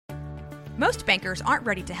Most bankers aren't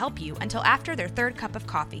ready to help you until after their third cup of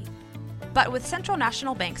coffee. But with Central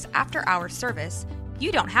National Bank's after-hours service,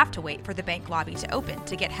 you don't have to wait for the bank lobby to open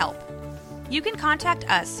to get help. You can contact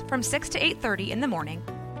us from 6 to 8:30 in the morning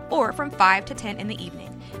or from 5 to 10 in the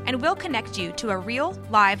evening, and we'll connect you to a real,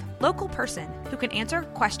 live, local person who can answer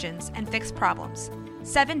questions and fix problems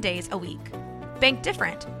 7 days a week. Bank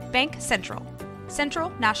different. Bank Central. Central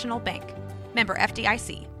National Bank. Member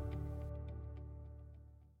FDIC.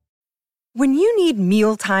 When you need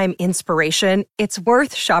mealtime inspiration, it's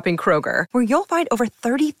worth shopping Kroger, where you'll find over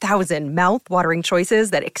 30,000 mouth-watering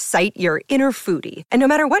choices that excite your inner foodie. And no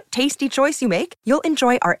matter what tasty choice you make, you'll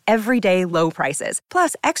enjoy our everyday low prices,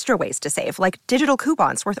 plus extra ways to save, like digital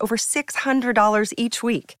coupons worth over $600 each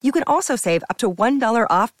week. You can also save up to $1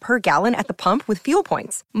 off per gallon at the pump with fuel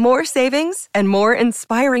points. More savings and more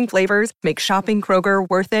inspiring flavors make shopping Kroger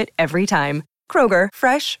worth it every time. Kroger,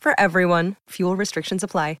 fresh for everyone. Fuel restrictions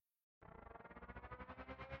apply.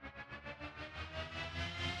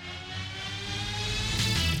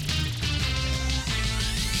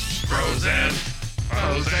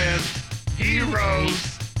 Bros and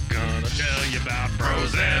heroes. Gonna tell you about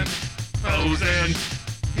bros and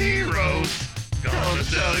heroes. Gonna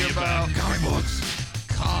tell you about comic books,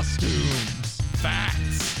 costumes,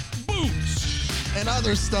 facts, boots, and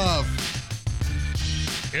other stuff.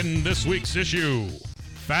 In this week's issue,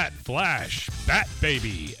 Fat Flash, Bat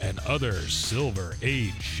Baby, and other Silver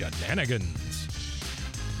Age shenanigans.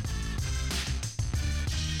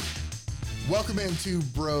 Welcome into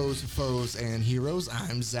Bros, Foes, and Heroes.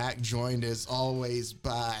 I'm Zach, joined as always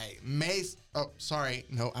by Mace. Oh, sorry.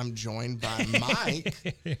 No, I'm joined by Mike.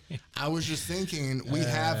 I was just thinking we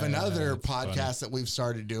have another podcast that we've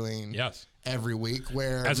started doing every week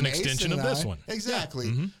where as an Mace extension of this one.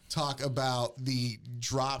 Exactly. Talk about the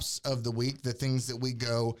drops of the week, the things that we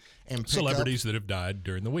go and pick Celebrities up. that have died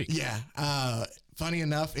during the week. Yeah. Funny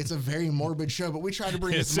enough, it's a very morbid show, but we try to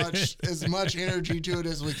bring as much energy to it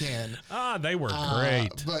as we can. They were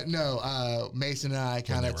great. But no, Mason and I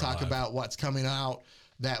kind of talk about what's coming out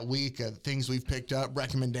that week, things we've picked up,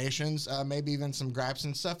 recommendations, maybe even some gripes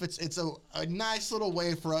and stuff. It's a nice little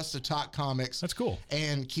way for us to talk comics. That's cool.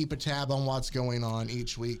 And keep a tab on what's going on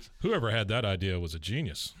each week. Whoever had that idea was a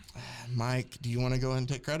genius. Mike, do you want to go ahead and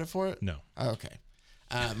take credit for it? No. Okay.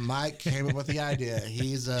 Mike came up with the idea.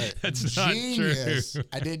 He's a That's genius. not true.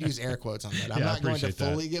 I did use air quotes on that. I'm not going to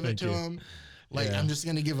fully give it to him. I'm just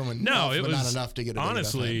going to give him enough, but not enough to get it.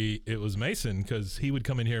 Honestly, it was Mason, because he would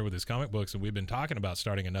come in here with his comic books, and we've been talking about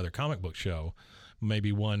starting another comic book show,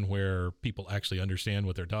 maybe one where people actually understand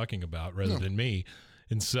what they're talking about rather than me.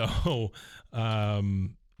 And so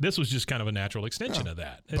this was just kind of a natural extension of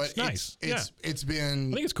that. It's nice. It's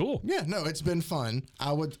been. I think it's cool. Yeah, no, it's been fun.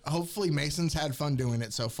 Hopefully Mason's had fun doing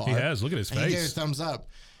it so far. He has. Look at his face. He gave a thumbs up.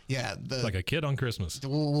 Yeah, like a kid on Christmas.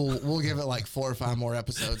 We'll give it like 4 or 5 more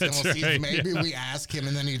episodes, and we'll see if maybe we ask him,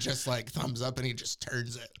 and then he just like thumbs up, and he just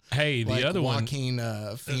turns it. Hey, the other Joaquin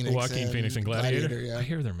Phoenix and Gladiator. Yeah. I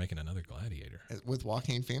hear they're making another Gladiator with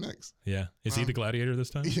Joaquin Phoenix. Yeah, is he the Gladiator this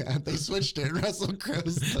time? Yeah, they switched it.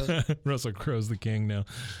 Russell Crowe's the king now.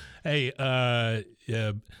 Hey, I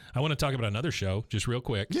want to talk about another show just real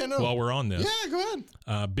quick. While we're on this. Yeah, go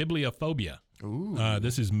ahead. Bibliophobia. Ooh.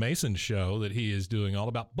 This is Mason's show that he is doing all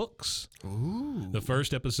about books. Ooh. The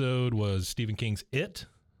first episode was Stephen King's It.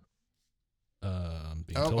 I'm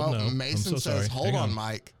being told no. Mason says, hold on,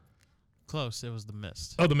 Mike. Close. It was The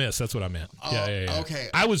Mist. Oh, The Mist. That's what I meant. Yeah. Okay.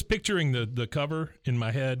 I was picturing the cover in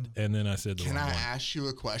my head, and then I said the Can wrong I one. ask you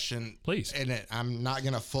a question? Please. And I'm not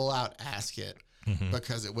going to full out ask it.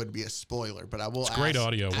 Because it would be a spoiler, but I will. It's great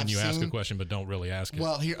audio when you ask a question but don't really ask it.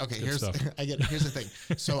 Well, here's the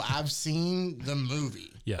thing. So I've seen the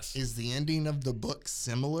movie. Yes. Is the ending of the book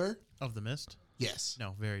similar? Of The Mist? Yes.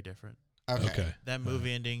 No, very different. Okay. That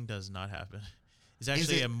movie ending does not happen. It's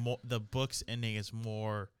actually the book's ending is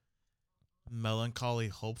more melancholy,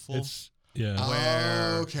 hopeful.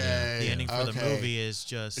 Where the ending for the movie is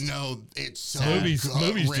just it's so movie's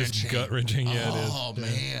just gut wrenching. Yeah, it is. Oh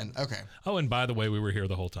man. Okay. Oh, and by the way, we were here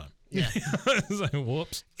the whole time. Yeah. It's like,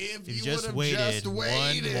 whoops. If you you just would have just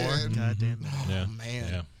waited one more goddamn minute. Oh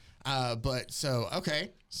man. But so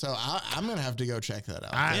okay. So I'm gonna have to go check that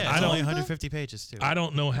out. It's only 150 pages too. I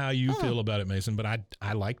don't know how you feel about it, Mason, but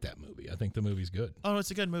I like that movie. I think the movie's good. Oh,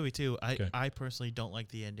 it's a good movie too. I personally don't like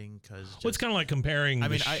the ending because it's kind of like comparing.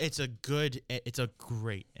 It's a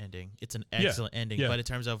great ending. It's an excellent ending. Yeah. But in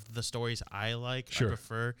terms of the stories I like, I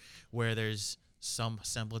prefer where there's some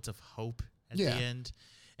semblance of hope at the end,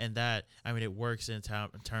 and that it works in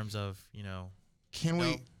terms of Can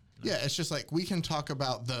we? Yeah, it's just like we can talk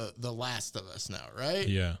about the Last of Us now, right?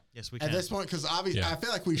 Yeah. Yes, we can. At this point, because obviously I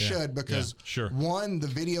feel like we should because one, the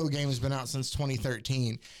video game has been out since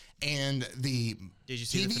 2013, and the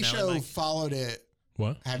TV show followed it.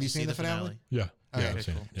 What? Have you seen the finale? Yeah. Okay. I've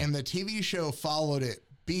seen it. Yeah. And the TV show followed it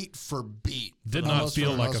beat for beat. Did not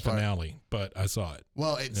feel like a finale, but I saw it.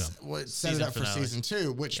 Well, it set it up for season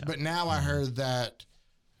 2, but now I heard that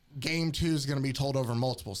game 2 is going to be told over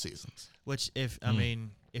multiple seasons. Which, if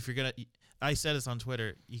you're going to, I said this on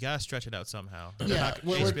Twitter, you got to stretch it out somehow. Yeah.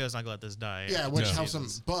 HBO's not going to let this die. Yeah, which helps them.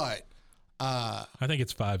 But I think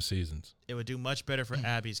it's 5 seasons. It would do much better for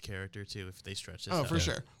Abby's character, too, if they stretch this out. Oh, for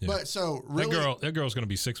sure. Yeah. But so really. That girl's going to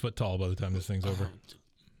be 6 foot tall by the time this thing's over.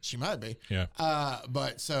 She might be. Yeah.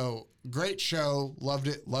 But so great show. Loved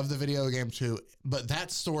it. Loved the video game too. But that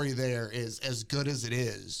story there is as good as it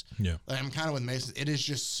is. Yeah. Like, I'm kind of with Mason. It is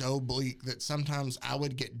just so bleak that sometimes I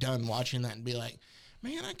would get done watching that and be like,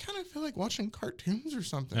 man, I kind of feel like watching cartoons or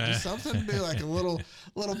something. Just something to be like a little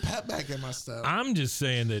pep back in my stuff. I'm just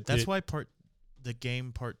saying that's why the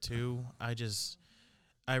game part 2,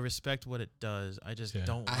 I respect what it does. I just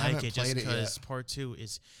don't like it just because part 2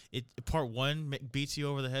 part 1 beats you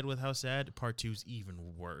over the head with how sad. Part 2 is even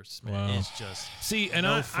worse, man. Wow. It's just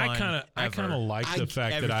I kind of like the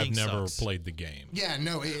fact that I've never played the game. Yeah,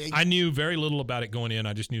 no, I knew very little about it going in.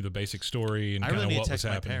 I just knew the basic story and kind of what was happening. I really need to text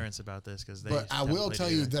my parents about this because they. But I will tell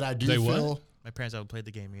you that I do feel. My parents haven't played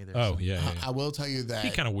the game either. Oh, yeah. I will tell you that.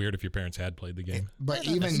 It'd be kind of weird if your parents had played the game. But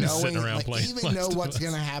even knowing, know what's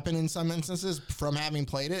going to happen in some instances from having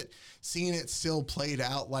played it, seeing it still played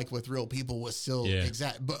out like with real people was still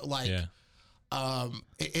exact. But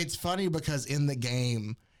it's funny because in the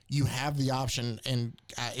game, you have the option, and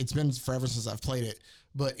it's been forever since I've played it.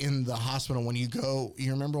 But in the hospital, when you go,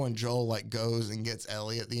 you remember when Joel goes and gets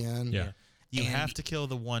Ellie at the end? Yeah. You have to kill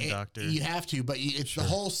the one doctor. You have to, but it's the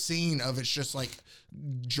whole scene of it's just like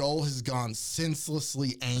Joel has gone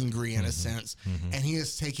senselessly angry in a sense, and he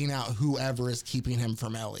is taking out whoever is keeping him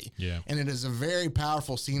from Ellie. Yeah. And it is a very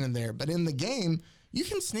powerful scene in there. But in the game, you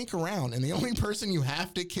can sneak around, and the only person you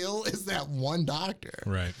have to kill is that one doctor.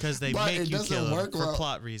 Right. Because they make you kill him for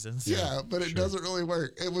plot reasons. Yeah, but it doesn't really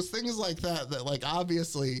work. It was things like that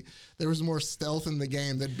obviously there was more stealth in the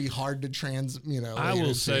game that'd be hard to I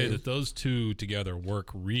will say that those two together work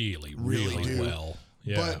really, really well.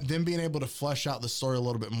 Yeah. But then being able to flesh out the story a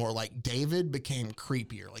little bit more, like David became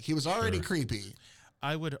creepier. Like he was already creepy.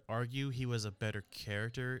 I would argue he was a better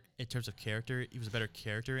character in terms of character. He was a better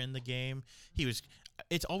character in the game.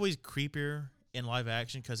 It's always creepier in live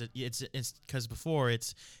action because it's because before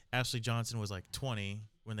Ashley Johnson was like 20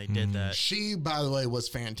 when they did that. She, by the way, was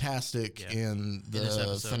fantastic in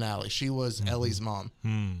the finale. She was Ellie's mom.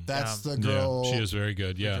 That's the girl. Yeah, she is very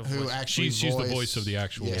good. Yeah, who actually she's the voice of the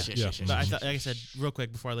actual. Yeah. But I thought, like I said, real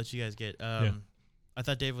quick before I let you guys get. I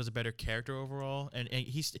thought David was a better character overall, and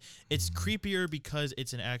it's creepier because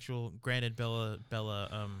it's an actual. Granted, Bella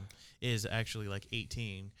is actually like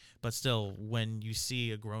 18, but still, when you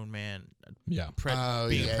see a grown man, being a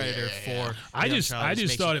predator for, I just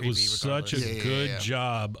thought it was such a good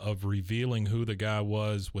job of revealing who the guy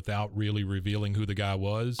was without really revealing who the guy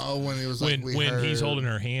was. Oh, when it was when he's holding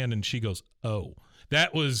her hand and she goes, "Oh,"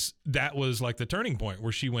 that was like the turning point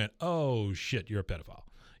where she went, "Oh shit, you're a pedophile."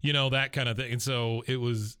 That kind of thing. And so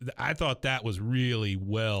I thought that was really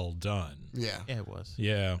well done. Yeah. Yeah, it was.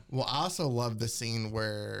 Yeah. Well, I also love the scene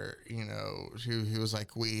where, he was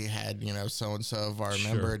like, we had, so-and-so of our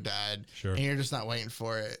member died. Sure. And you're just not waiting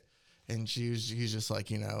for it. And he's just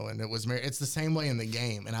like, and it was, it's the same way in the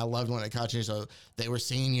game. And I loved when it caught you. So they were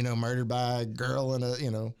seen, murdered by a girl and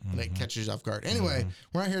and it catches you off guard. Anyway,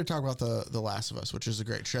 we're not here to talk about The Last of Us, which is a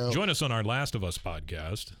great show. Join us on our Last of Us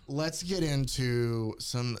podcast. Let's get into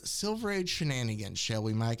some Silver Age shenanigans, shall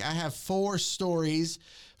we, Mike? I have 4 stories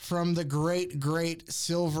from the great, great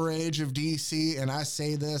Silver Age of DC, and I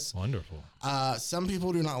say this. Wonderful. Some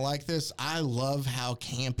people do not like this. I love how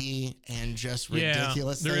campy and just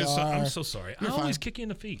ridiculous they are. I'm so sorry. I always kick you in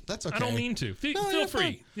the feet. That's okay. I don't mean to. Feel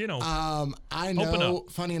free. I know,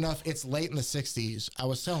 funny enough, it's late in the 60s. I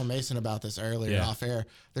was telling Mason about this earlier off air.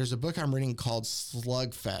 There's a book I'm reading called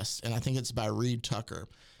Slugfest, and I think it's by Reed Tucker.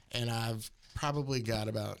 And I've probably got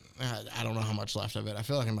about, I don't know how much left of it. I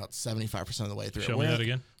feel like I'm about 75% of the way through. Show me that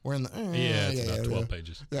again. We're in the it's about 12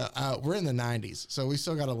 pages. Yeah, we're in the 90s, so we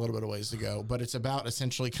still got a little bit of ways to go. But it's about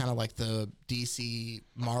essentially kind of like the DC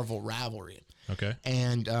Marvel rivalry. Okay.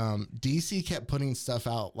 And DC kept putting stuff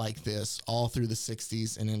out like this all through the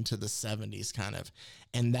 60s and into the 70s, kind of.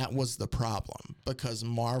 And that was the problem because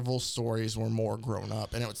Marvel stories were more grown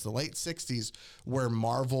up, and it was the late 60s where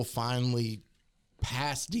Marvel finally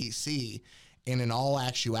past DC, And in all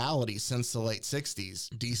actuality, since the late 60s,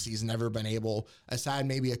 DC's never been able, aside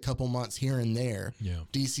maybe a couple months here and there,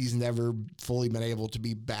 DC's never fully been able to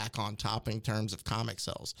be back on top in terms of comic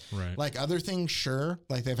sales. Right. Like other things, sure.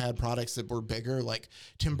 Like they've had products that were bigger. Like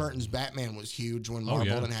Tim Burton's Batman was huge when Marvel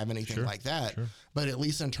didn't have anything like that. Sure. But at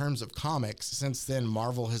least in terms of comics, since then,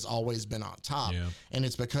 Marvel has always been on top. Yeah. And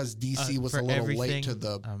it's because DC was a little late to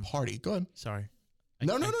the party. Go ahead. Sorry.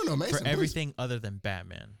 No, Mason, for everything other than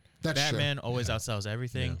Batman. Batman always outsells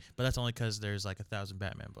everything, but that's only because there's like 1,000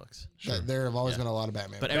 Batman books. Sure. There have always been a lot of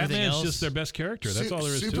Batman. But Batman's everything else, just their best character. That's all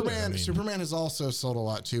there is to it. I mean, Superman has also sold a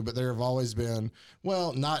lot too, but there have always been,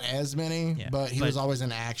 well, not as many, but he was always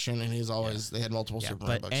in action, and he's always, they had multiple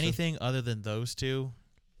Superman books. But anything other than those two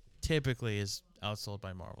typically is outsold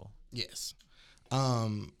by Marvel. Yes.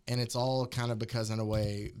 And it's all kind of because in a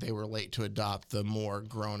way they were late to adopt the more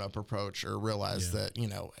grown-up approach or realize that,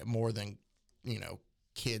 more than,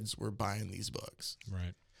 kids were buying these books.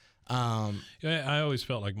 Right. I always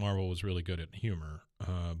felt like Marvel was really good at humor,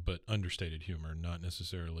 but understated humor, not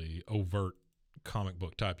necessarily overt comic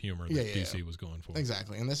book type humor that DC was going for.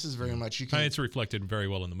 Exactly. And this is very much, it's reflected very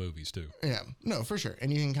well in the movies too. Yeah, no, for sure.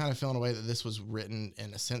 And you can kind of feel in a way that this was written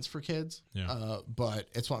in a sense for kids. Yeah. But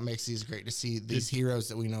it's what makes these great to see these heroes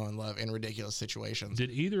that we know and love in ridiculous situations.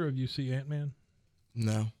 Did either of you see Ant-Man?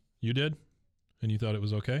 No. You did? And you thought it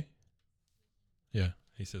was okay? Yeah.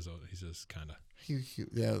 He says kind of.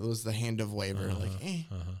 Yeah, it was the hand of waiver.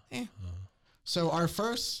 So our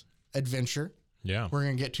first adventure we're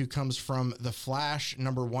going to get to comes from The Flash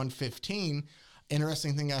number 115.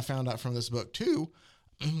 Interesting thing I found out from this book too.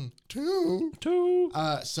 So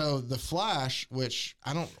The Flash, which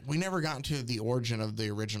we never got into the origin of the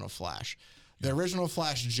original Flash. The original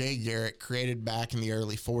Flash, Jay Garrick, created back in the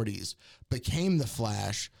early 40s, became the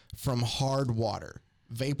Flash from hard water.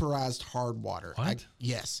 Vaporized hard water. What?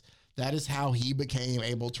 Yes. That is how he became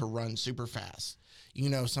able to run super fast.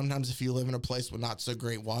 Sometimes if you live in a place with not so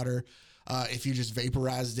great water, if you just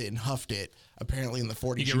vaporized it and huffed it, apparently in the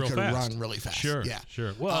 40s you could run really fast. Sure, yeah.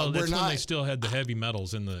 Sure. Well, that's when they still had the heavy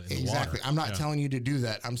metals in the exactly. water. I'm not telling you to do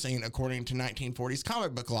that. I'm saying according to 1940s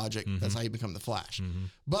comic book logic, that's how you become the Flash.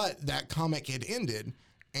 But that comic had ended,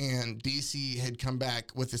 and DC had come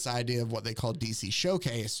back with this idea of what they called DC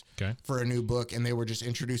Showcase for a new book, and they were just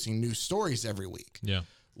introducing new stories every week. Yeah.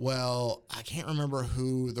 Well, I can't remember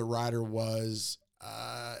who the writer was.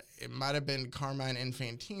 It might have been Carmine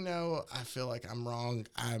Infantino. I feel like I'm wrong.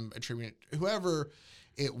 I'm attributing whoever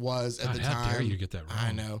it was at the time. How dare you get that wrong?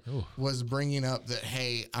 I know. Ooh. Was bringing up that,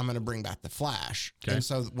 hey, I'm going to bring back the Flash. Okay. And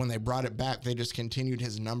so when they brought it back, they just continued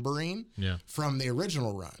his numbering from the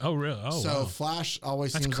original run. Oh, really? Oh, so Flash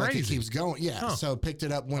always seems like it keeps going. Yeah. Huh. So picked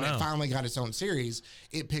it up when it finally got its own series.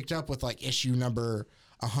 It picked up with like issue number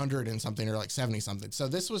 100 and something or like 70 something. So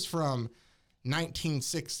this was from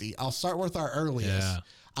 1960. I'll start with our earliest. Yeah.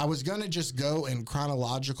 I was going to just go in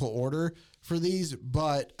chronological order for these,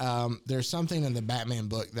 but there's something in the Batman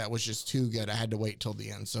book that was just too good. I had to wait till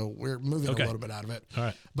the end. So we're moving a little bit out of it. All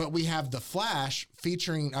right. But we have The Flash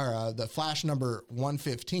featuring, the Flash number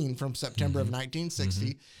 115 from September of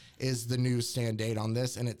 1960 is the newsstand date on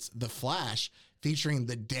this. And it's The Flash featuring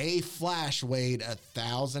the day Flash weighed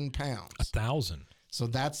 1,000 pounds. 1,000. So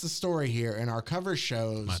that's the story here, and our cover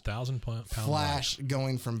shows my 1,000-pound Flash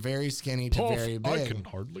going from very skinny to very big. I can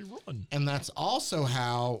hardly run. And that's also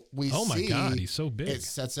how we see. Oh my God, he's so big. It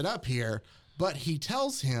sets it up here, but he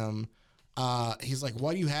tells him, he's like,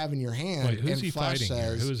 "What do you have in your hand?" Wait, who's and he Flash fighting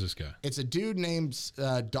says, here? Who is this guy? It's a dude named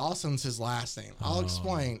Dawson's his last name. I'll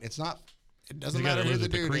explain. It's not. It doesn't matter who the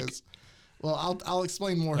dude is. Well, I'll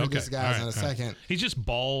explain more who this guy is in a second. He's just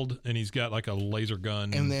bald, and he's got like a laser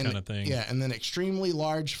gun kind of thing. Yeah, and then extremely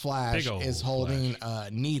large Flash is holding a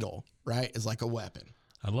needle, right? Is like a weapon.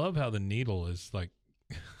 I love how the needle is like,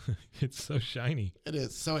 it's so shiny. It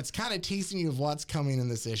is. So it's kind of teasing you of what's coming in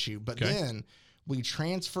this issue. But then we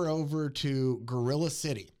transfer over to Gorilla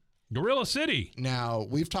City. Gorilla City. Now,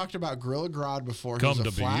 we've talked about Gorilla Grodd before. He's a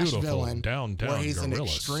Flash villain downtown where he's Gorilla an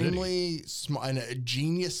extremely a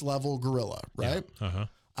genius level gorilla, right? Yeah.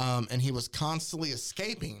 And he was constantly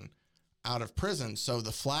escaping out of prison. So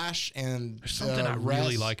the Flash and there's something I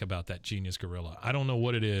really like about that genius gorilla. I don't know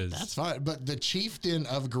what it is. That's fine. But the chieftain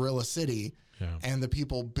of Gorilla City and the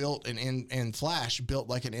people built and Flash built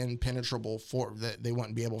like an impenetrable fort that they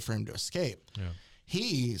wouldn't be able for him to escape. Yeah.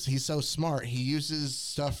 He's so smart. He uses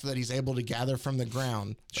stuff that he's able to gather from the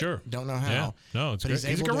ground. Sure. Don't know how. Yeah. No, it's great.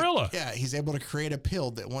 He's a gorilla. He's able to create a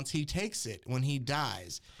pill that once he takes it, when he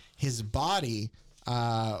dies, his body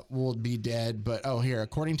will be dead. But,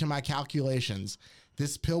 according to my calculations,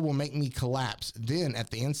 this pill will make me collapse. Then,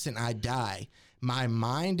 at the instant I die, my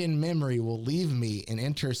mind and memory will leave me and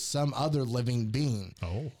enter some other living being.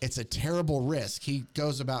 Oh. It's a terrible risk. He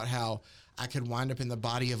goes about how I could wind up in the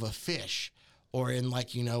body of a fish or in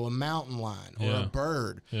like, you know, a mountain lion or a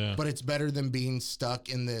bird. Yeah. But it's better than being stuck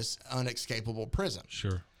in this unescapable prison.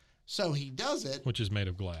 Sure. So he does it. Which is made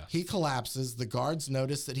of glass. He collapses. The guards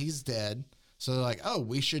notice that he's dead. So they're like, oh,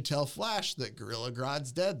 we should tell Flash that Gorilla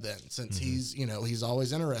Grodd's dead then, since he's, you know, he's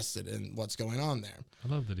always interested in what's going on there. I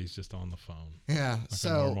love that he's just on the phone. Yeah. Like a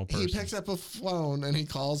So normal he person. picks up a phone and he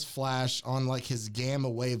calls Flash on like his gamma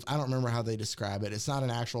wave. I don't remember how they describe it. It's not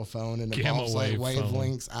an actual phone and it Gamma involves like wave phone.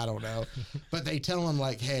 wavelengths. I don't know. But they tell him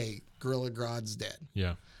like, hey, Gorilla Grodd's dead.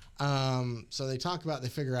 Yeah. So they talk about, they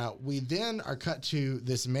figure out. We then are cut to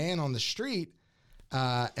this man on the street.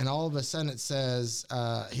 And all of a sudden it says,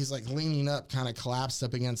 he's like leaning up, kind of collapsed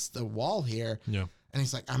up against the wall here. Yeah. And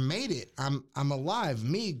he's like, I made it. I'm alive.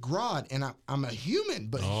 Me, Grodd. And I'm a human,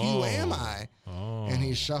 but who am I? Oh. And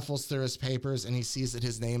he shuffles through his papers and he sees that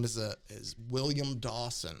his name is William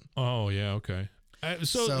Dawson. Oh, yeah. Okay.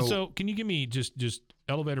 So can you give me just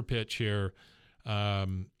elevator pitch here?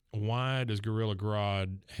 Why does Gorilla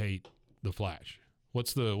Grodd hate the Flash?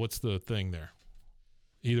 What's the thing there?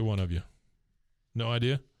 Either one of you. No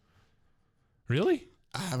idea? Really?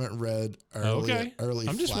 I haven't read early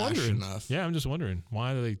I'm just Flash wondering. enough. Yeah, I'm just wondering.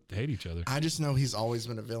 Why do they hate each other? I just know he's always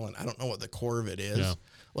been a villain. I don't know what the core of it is. Yeah.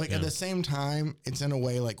 Like at the same time, it's in a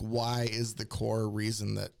way like, why is the core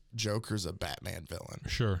reason that Joker's a Batman villain?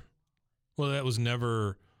 Sure. Well, that was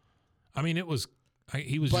never. I mean, he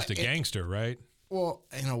was just a gangster, right? Well,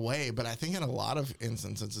 in a way, but I think in a lot of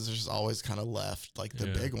instances, it's just always kind of left, like the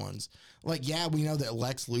big ones. Like, yeah, we know that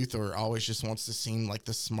Lex Luthor always just wants to seem like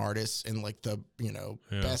the smartest and like the, you know,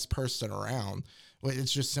 best person around. But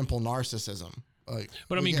it's just simple narcissism. Like,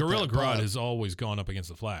 But I we mean, get Gorilla that, Grodd but- has always gone up against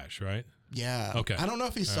the Flash, right? Yeah. Okay. I don't know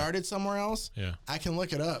if he started somewhere else. Yeah. I can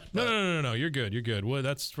look it up. but- No. You're good. Well,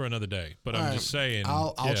 that's for another day. But I'm All just right. saying.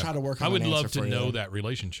 I'll try to work on I would an love answer to for you know then. that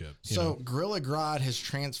relationship. you So know? Gorilla Grodd has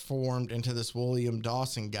transformed into this William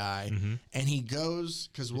Dawson guy, and he goes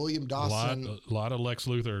because William a Dawson. lot of Lex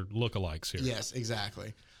Luthor lookalikes here. Yes,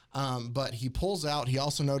 exactly. But he pulls out. He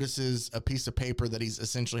also notices a piece of paper that he's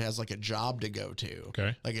essentially has like a job to go to,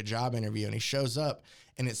 Okay. like a job interview, and he shows up,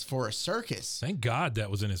 and it's for a circus, Thank God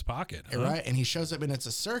that was in his pocket. Huh? right? And he shows up, and it's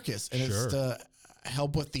a circus, and Sure. it's to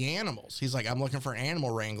help with the animals. He's like, I'm looking for an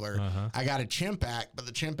animal wrangler. I got a chimp act, but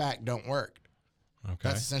the chimp act don't work. Okay.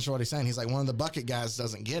 That's essentially what he's saying. He's like, one of the bucket guys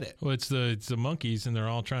doesn't get it. Well, it's the monkeys, and they're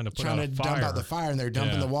all trying to put out a fire. Dump out the fire, and they're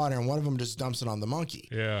dumping Yeah. the water, and one of them just dumps it on the monkey.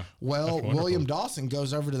 Yeah. Well, That's wonderful. William Dawson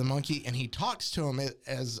goes over to the monkey, and he talks to him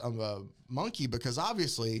as a monkey because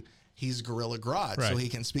obviously he's Gorilla Grodd, so Right. he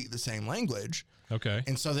can speak the same language. Okay.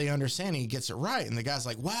 And so they understand, he gets it right. And the guy's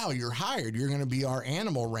like, wow, you're hired. You're going to be our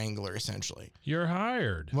animal wrangler, essentially. You're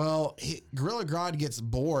hired. Well, Gorilla Grodd gets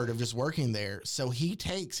bored of just working there, so he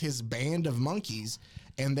takes his band of monkeys,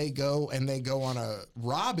 and they go on a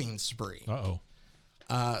robbing spree. Uh-oh.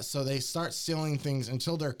 So they start stealing things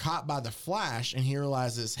until they're caught by the Flash, and he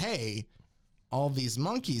realizes, hey, all these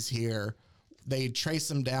monkeys here, they trace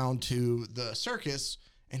them down to the circus,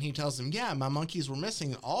 and he tells them, yeah, my monkeys were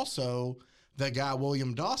missing. Also, the guy,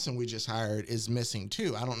 William Dawson, we just hired, is missing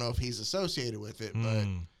too. I don't know if he's associated with it, but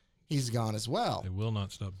he's gone as well. They will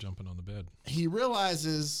not stop jumping on the bed. He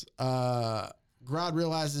realizes, Grodd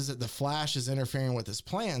realizes that the Flash is interfering with his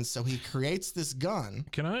plans, so he creates this gun.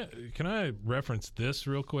 Can I reference this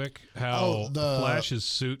real quick? How Oh, the- Flash's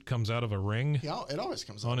suit comes out of a ring It always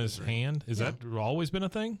comes on out his of ring. hand? Is that always been a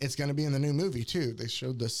thing? It's going to be in the new movie too. They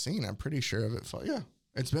showed this scene. I'm pretty sure of it. Yeah,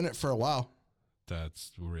 it's been it for a while.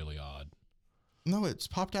 That's really odd. No, it's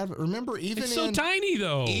popped out of it. Remember, even It's so in tiny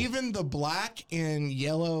though. even the black and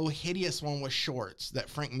yellow hideous one with shorts that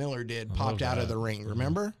Frank Miller did popped out of that. the ring.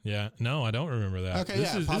 Remember? Yeah. No, I don't remember that. Okay, this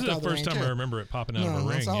yeah, it is popped the out of the first ring, time I too. remember it popping out of a No,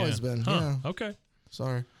 ring. it's always yeah. been, Huh. yeah. Okay.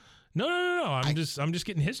 Sorry. No. I'm just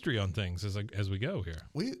getting history on things as we go here.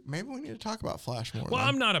 Maybe we need to talk about Flash more.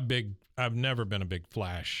 Well, then. I've never been a big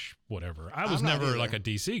Flash whatever. I was I'm not never either. like a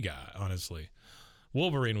DC guy, honestly.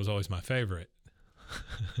 Wolverine was always my favorite.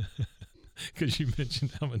 Because you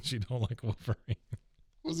mentioned how much you don't like Wolverine.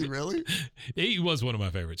 Was he really? He was one of my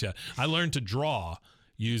favorites, yeah. I learned to draw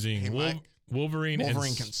using Mike, Wolverine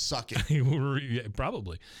Wolverine can suck it. yeah,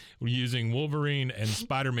 probably. Using Wolverine and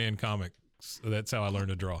Spider-Man comics. That's how I learned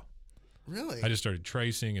to draw. Really? I just started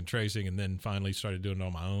tracing and then finally started doing it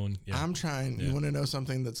on my own. Yeah. I'm trying. Yeah. You want to know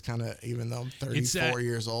something that's kind of, even though I'm 34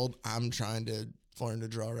 years old, I'm trying to learn to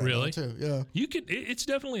draw right Really? now too. Yeah. You can. It's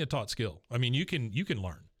definitely a taught skill. I mean, you can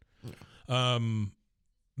learn.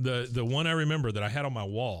 The one I remember that I had on my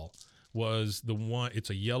wall was the one. It's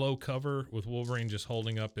a yellow cover with Wolverine just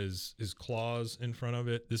holding up his claws in front of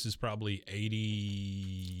it. This is probably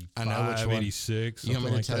 85, I know which one. 86. You want me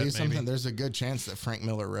to like tell that, you something? maybe. There's a good chance that Frank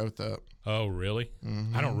Miller wrote that. Oh, really?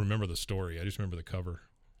 I don't remember the story. I just remember the cover.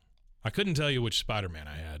 I couldn't tell you which Spider-Man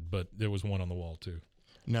I had, but there was one on the wall too.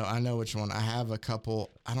 No, I know which one. I have a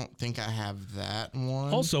couple. I don't think I have that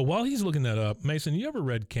one. Also, while he's looking that up, Mason, you ever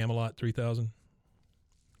read Camelot 3000?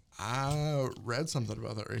 I read something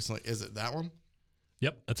about that recently. Is it that one?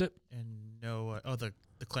 Yep, that's it. And no,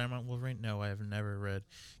 the Claremont Wolverine. No, I have never read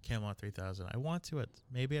Camelot 3000. I want to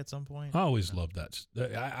maybe at some point. I always loved that.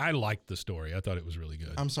 I liked the story. I thought it was really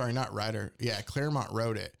good. I'm sorry, not writer. Yeah, Claremont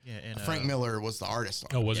wrote it. Yeah, and Frank Miller was the artist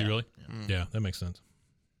on Oh, it. was he Yeah. really? Yeah. Yeah, that makes sense.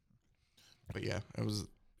 But yeah, it was.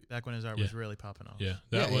 back when his art Yeah. was really popping off. Yeah,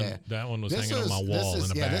 Yeah. that one was hanging on my wall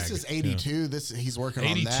in a bag. This is 82. This he's working on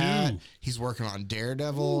 82. that. He's working on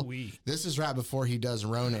Daredevil. Ooh-wee. This is right before he does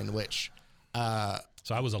Ronin, which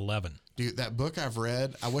So I was 11. dude, that book I've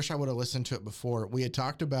read, I wish I would have listened to it before. We had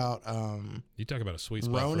talked about You talk about a sweet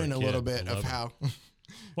spot Ronin for a kid, little bit 11. of how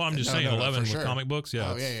Well, I'm just No, saying, no, 11 for with sure. comic books.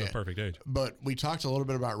 Yeah, Oh, it's yeah. the perfect age. But we talked a little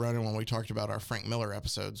bit about Ronin when we talked about our Frank Miller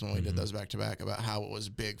episodes when we did those back to back about how it was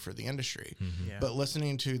big for the industry. Yeah. But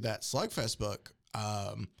listening to that Slugfest book,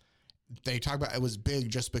 they talk about it was big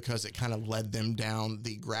just because it kind of led them down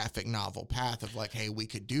the graphic novel path of like, hey, we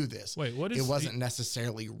could do this. Wait, what is it wasn't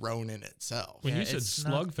necessarily Ronin itself. When Yeah, you said it's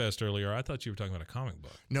not- Slugfest earlier, I thought you were talking about a comic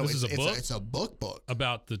book. No, this is a book It's a book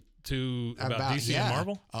about the two about DC yeah. and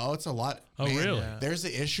Marvel. Oh, it's a lot. Oh, really? Yeah. There's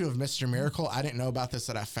the issue of Mr. Miracle. I didn't know about this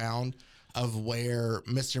that I found of where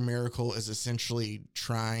Mr. Miracle is essentially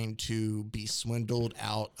trying to be swindled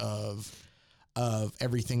out of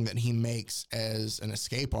everything that he makes as an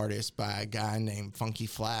escape artist by a guy named Funky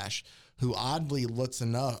Flash, who oddly looks a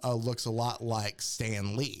lot like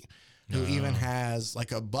Stan Lee, who even has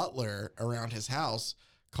like a butler around his house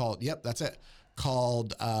called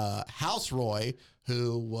House Roy,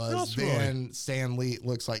 who was House Roy. then Stan Lee,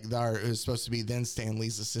 looks like it was supposed to be then Stan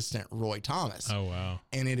Lee's assistant, Roy Thomas. Oh wow!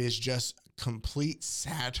 And it is just complete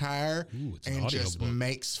satire Ooh, it's an and audio just book.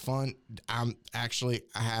 makes fun. I'm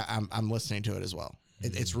listening to it as well.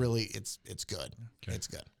 It's really it's good. Okay. It's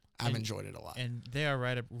good. I've And- enjoyed it a lot. And they are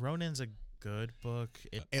right. Ronin's a good book.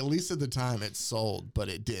 At least at the time it sold, but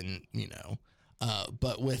it didn't,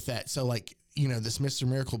 but with that, so like, this Mr.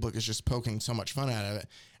 Miracle book is just poking so much fun out of it.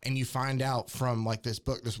 And you find out from like this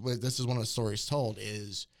book, this is one of the stories told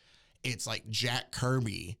is it's like Jack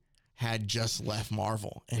Kirby had just left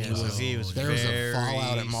Marvel and he was there was a very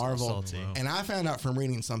fallout at Marvel. salty. And I found out from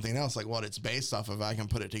reading something else, like what it's based off of. I can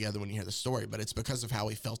put it together when you hear the story, but it's because of how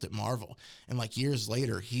he felt at Marvel. And like years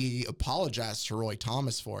later, he apologized to Roy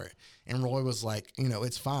Thomas for it. And Roy was like,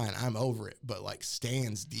 it's fine. I'm over it. But like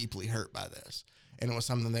Stan's deeply hurt by this. And it was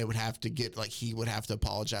something they would have to get, like he would have to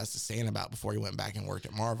apologize to Stan about before he went back and worked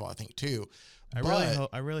at Marvel, I think too. I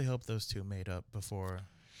really hope those two made up before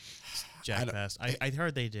Jack passed. I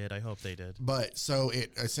heard they did. I hope they did. But so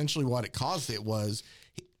it essentially what it caused it was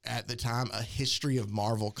at the time a history of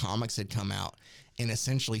Marvel comics had come out, and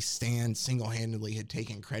essentially Stan single-handedly had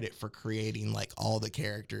taken credit for creating like all the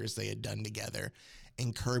characters they had done together,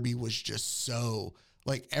 and Kirby was just so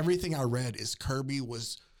like everything I read is Kirby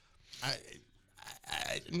was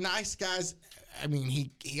nice guys. I mean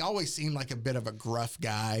he always seemed like a bit of a gruff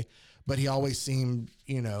guy, but he always seemed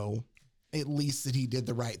at least that he did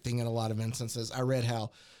the right thing in a lot of instances. I read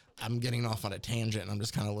how I'm getting off on a tangent and I'm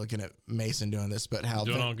just kind of looking at Mason doing this, but how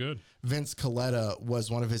Doing all good. Vince Coletta was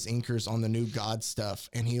one of his inkers on the New God stuff,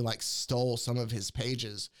 and he like stole some of his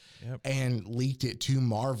pages and leaked it to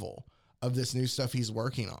Marvel of this new stuff he's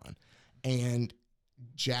working on. And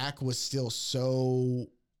Jack was still so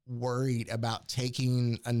worried about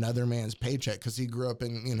taking another man's paycheck because he grew up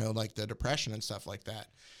in, like the Depression and stuff like that.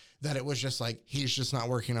 That it was just like, he's just not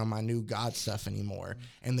working on my New God stuff anymore.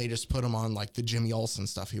 And they just put him on like the Jimmy Olsen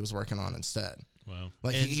stuff he was working on instead. Wow.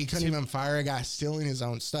 Like he couldn't even fire a guy stealing his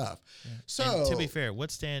own stuff. Yeah. So and to be fair, when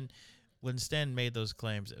Stan made those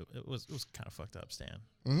claims, it was kind of fucked up, Stan.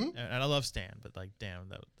 Mm-hmm. And I love Stan, but like, damn,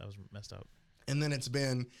 that was messed up. And then it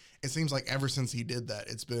seems like ever since he did that,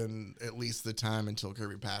 it's been at least the time until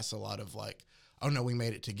Kirby passed, a lot of like, oh no, we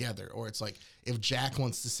made it together. Or it's like, if Jack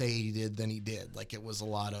wants to say he did, then he did. Like it was a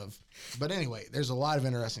lot of, but anyway, there's a lot of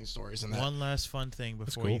interesting stories in that. One last fun thing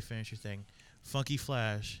before you finish your thing. Funky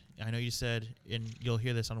Flash, I know you said, and you'll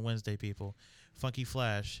hear this on Wednesday, people, Funky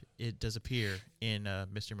Flash, it does appear in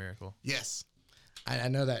Mr. Miracle. Yes. I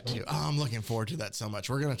know that too. Oh, I'm looking forward to that so much.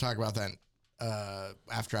 We're going to talk about that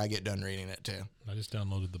after I get done reading it too. I just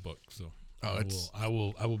downloaded the book, so Oh, I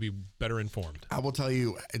will be better informed. I will tell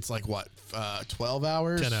you, it's like what, 12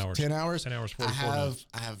 hours? 10 hours. 10 hours? 10 hours, 44 minutes.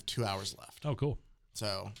 I have 2 hours left. Oh, cool.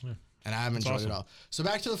 So, and I have enjoyed awesome. it all. So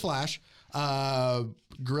back to the Flash.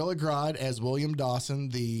 Gorilla Grodd as William Dawson,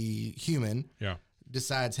 the human,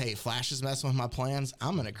 decides, hey, Flash is messing with my plans.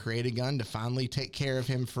 I'm going to create a gun to finally take care of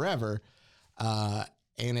him forever.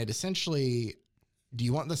 And it essentially, do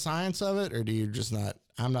you want the science of it, or do you just not?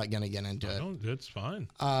 I'm not going to get into it. No, it's fine.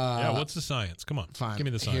 What's the science? Come on. Fine. Give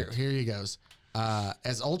me the science. Here he goes.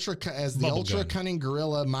 As the Bubble ultra gun. cunning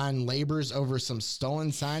gorilla mind labors over some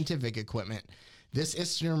stolen scientific equipment, this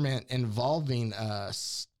instrument involving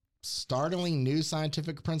startling new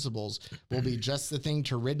scientific principles will be just the thing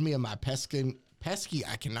to rid me of my pesky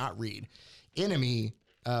I cannot read enemy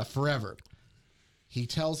forever. He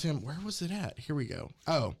tells him, where was it at? Here we go.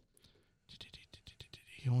 Oh,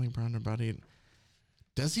 he only brought about it.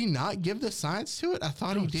 Does he not give the science to it? I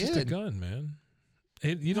thought he It's did. just a gun, man.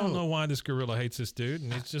 You don't know why this gorilla hates this dude,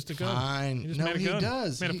 and it's just a gun. Fine. He just No, made a he gun.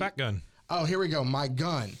 does. Made a fat gun. Oh, here we go. My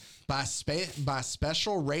gun. By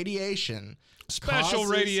special radiation. Special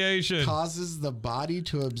radiation. Causes the body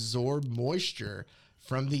to absorb moisture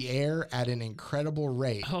from the air at an incredible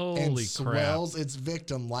rate. Holy and crap. swells its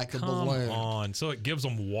victim like a balloon. Come on. So it gives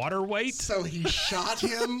them water weight? So he shot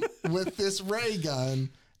him with this ray gun.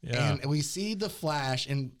 Yeah. And we see the Flash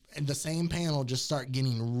in the same panel just start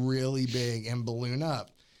getting really big and balloon up.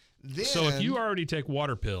 Then, So if you already take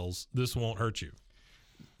water pills, this won't hurt you.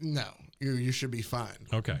 No, you should be fine.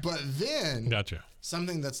 Okay. But then Gotcha.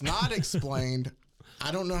 something that's not explained,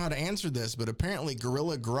 I don't know how to answer this, but apparently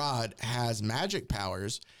Gorilla Grodd has magic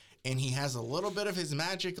powers, and he has a little bit of his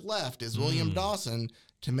magic left as William Dawson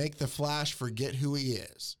to make the Flash forget who he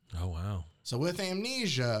is. Oh, wow. So with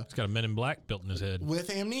amnesia, He's got a Men in Black built in his head.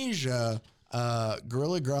 Gorilla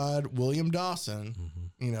Grodd, William Dawson,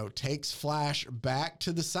 takes Flash back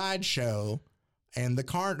to the sideshow and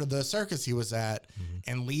the circus he was at,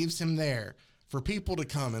 and leaves him there for people to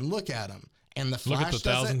come and look at him. And the Flash Look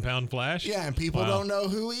at the 1,000-pound Flash? Yeah, and people don't know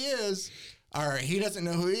who he is. Or he doesn't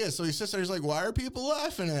know who he is. So he sits there, he's like, why are people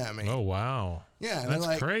laughing at me? Oh, wow. Yeah, and That's they're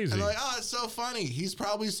like, crazy. And they're like, oh, it's so funny. He's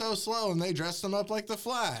probably so slow, and they dressed him up like the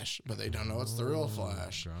Flash, but they don't know it's the real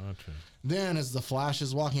Flash. Gotcha. Then, as the Flash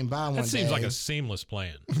is walking by one day, That seems like a seamless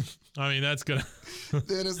plan. I mean, that's going to...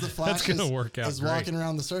 Then, as the Flash work out is great. walking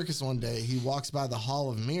around the circus one day, he walks by the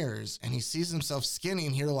Hall of Mirrors, and he sees himself skinny,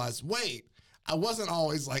 and he realizes, wait, I wasn't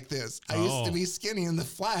always like this. I used to be skinny in the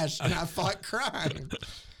Flash, and I fought crime.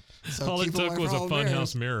 So All it keep took away was from a all the mirrors.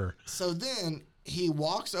 funhouse mirror. So then he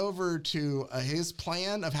walks over to his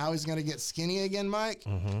plan of how he's going to get skinny again, Mike.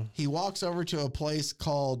 He walks over to a place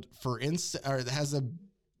called that has a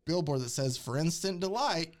billboard that says, for instant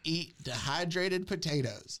delight, eat dehydrated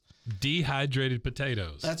potatoes. Dehydrated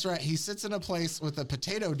potatoes. That's right. He sits in a place with a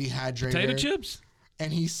potato dehydrator. Potato chips?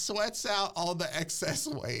 And he sweats out all the excess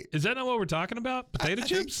weight. Is that not what we're talking about? Potato I think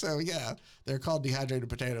chips? so, yeah. They're called dehydrated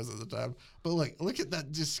potatoes at the time. But look at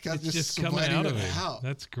that, just Coming out of it.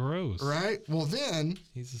 That's gross. Right? Well, then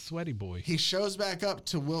He's a sweaty boy. he shows back up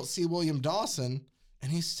to see William Dawson,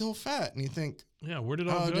 and he's still fat. And you think, Yeah, where did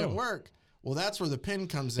it all it go? didn't work. Well, that's where the pin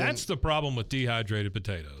comes in. That's the problem with dehydrated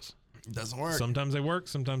potatoes. It doesn't work. Sometimes they work,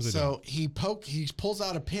 sometimes they don't. So he pulls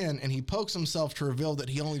out a pin, and he pokes himself to reveal that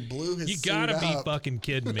he only blew his You suit gotta be up. fucking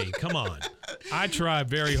kidding me. Come on. I try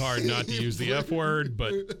very hard not to use the F word,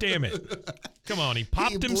 but damn it. Come on, he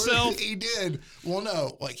popped himself. He did. Well,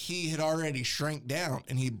 no, like he had already shrank down,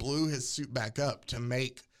 and he blew his suit back up to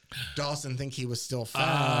make Dawson think he was still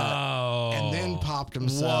fat, and then popped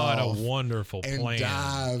himself. What a wonderful and plan.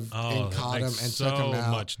 dived and that caught him makes and so took him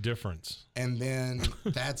out. much difference. And then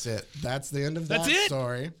that's it. That's the end of that That's it?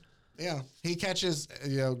 story. Yeah, he catches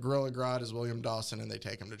Gorilla Grodd as William Dawson, and they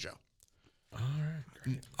take him to jail. All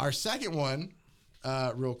right. Our second one,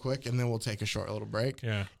 real quick, and then we'll take a short little break.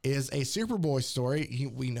 Yeah. Is a Superboy story.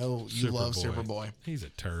 We know you love Superboy. He's a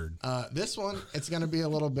turd. This one, it's going to be a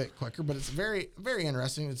little bit quicker, but it's very, very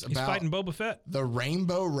interesting. It's He's about fighting Boba Fett. the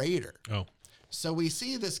Rainbow Raider. Oh. So we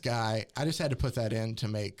see this guy. I just had to put that in to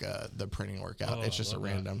make the printing work out. It's just a Love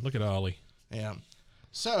that. random. Look at Ollie. Yeah.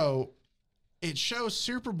 So it shows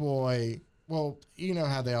Superboy. Well, you know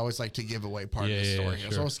how they always like to give away part of the story.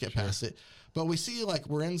 sure, So we'll skip past it. But we see like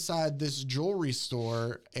we're inside this jewelry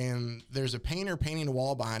store, and there's a painter painting a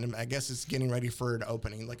wall behind him. I guess it's getting ready for an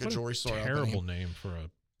opening, like What a jewelry store terrible opening. name for a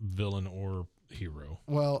villain or hero.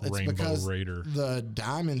 Well, it's Rainbow because Raider. the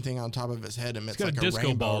diamond thing on top of his head emits He's got like a disco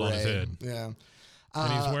rainbow ball on ray. his head. Yeah.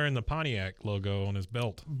 And he's wearing the Pontiac logo on his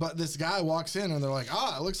belt. But this guy walks in, and they're like,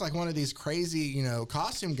 "Oh, it looks like one of these crazy,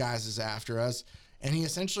 costume guys is after us." And he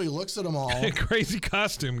essentially looks at them all, Crazy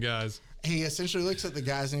costume guys. he essentially looks at the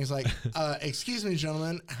guys and he's like, excuse me,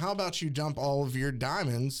 gentlemen, how about you dump all of your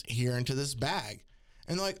diamonds here into this bag?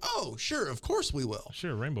 And they're like, oh, sure, of course we will.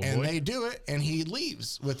 Sure, Rainbow and Boy. they do it, and he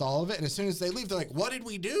leaves with all of it. And as soon as they leave, they're like, what did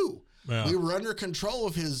we do? Yeah. We were under control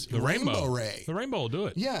of his rainbow ray. The Rainbow will do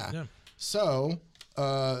it. Yeah. So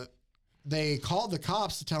they called the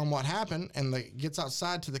cops to tell him what happened, and they gets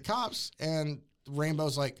outside to the cops, and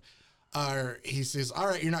Rainbow's like, he says, all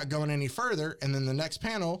right, you're not going any further. And then the next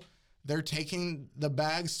panel, they're taking the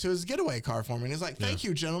bags to his getaway car for him. And he's like, thank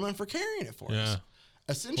you, gentlemen, for carrying it for us.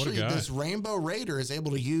 Essentially, this Rainbow Raider is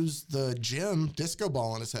able to use the gem disco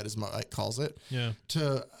ball on his head, as Mike calls it,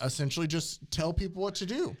 to essentially just tell people what to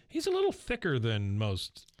do. He's a little thicker than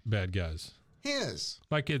most bad guys. He is.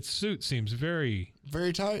 Like, its suit seems very...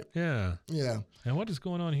 Very tight? Yeah. Yeah. And what is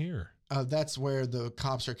going on here? That's where the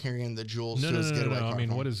cops are carrying the jewels to his No. getaway car. I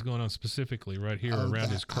mean, what is going on specifically right here around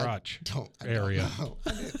his crotch area?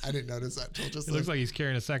 I didn't notice that till just It looks like he's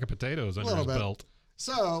carrying a sack of potatoes under his belt.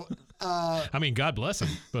 So, I mean, God bless him,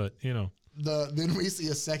 but you know. Then we see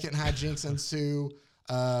a second hijinks ensue.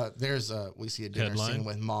 We see a dinner scene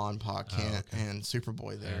with Ma and Pa Kent and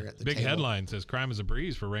Superboy there at the big table. headline says crime is a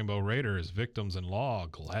breeze for Rainbow Raider as victims in law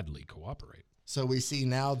gladly cooperate. So we see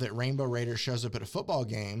now that Rainbow Raider shows up at a football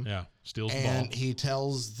game. Yeah, steals the ball. And he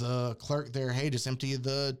tells the clerk there, hey, just empty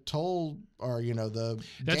the toll or, the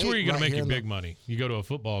That's gate where you're going right to make here your big money. You go to a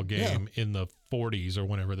football game in the 40s or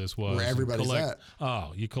whenever this was. Where everybody's at.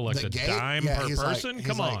 Oh, you collect the a gate? dime per person?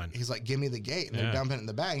 Come on. He's like, give me the gate. And they're dumping it in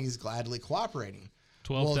the bag. He's gladly cooperating.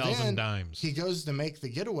 12,000 dimes. He goes to make the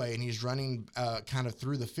getaway, and he's running kind of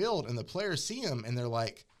through the field, and the players see him, and they're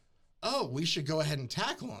like, oh, we should go ahead and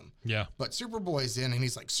tackle him. Yeah. But Superboy's in, and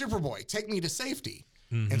he's like, Superboy, take me to safety.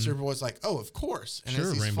 And Superboy's like, oh, of course. And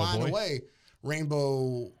as he's Rainbow flying Boy. away,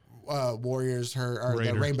 Rainbow Warriors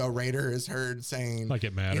the Rainbow Raider is heard saying, like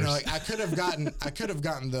it matters. I could have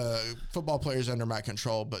gotten the football players under my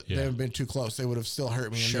control, but they've been too close. They would have still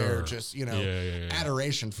hurt me, and they're just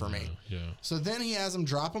adoration for me. Yeah. So then he has him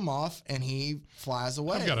drop him off, and he flies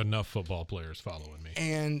away. I've got enough football players following me.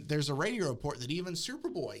 And there's a radio report that even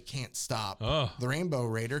Superboy can't stop the Rainbow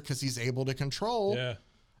Raider because he's able to control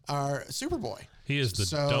our Superboy. He is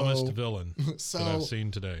the dumbest villain that I've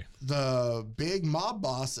seen today. The big mob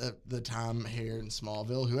boss at the time here in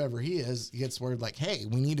Smallville, whoever he is, gets word like, hey,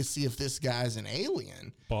 we need to see if this guy's an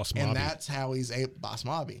alien. Boss Mobby. And that's how he's Boss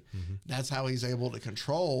Mobby. That's how he's able to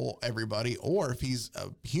control everybody. Or if he's a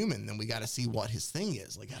human, then we got to see what his thing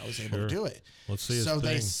is, like how he's able to do it. Let's see his So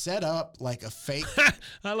they thing. set up like a fake...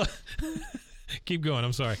 Keep going.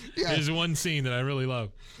 I'm sorry. Yeah. There's one scene that I really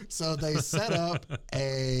love. So they set up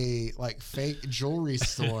a fake jewelry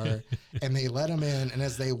store, and they let him in. And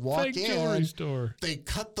as they walk Fake jewelry store. they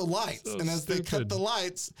cut the lights. So and as they cut stupid. the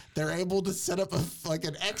lights, they're able to set up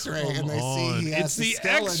an X-ray, and they on. see he has It's a the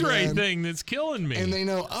skeleton, X-ray thing that's killing me. and they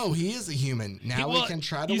know, oh, he is a human. Now we can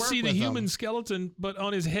try to you work see the with human him. skeleton, but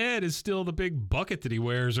on his head is still the big bucket that he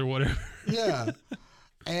wears or whatever. Yeah.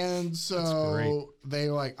 And great. so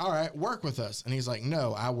they're like, all right, work with us. And he's like,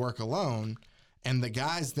 no, I work alone. And the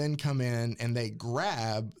guys then come in and they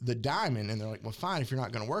grab the diamond, and they're like, well, fine, if you're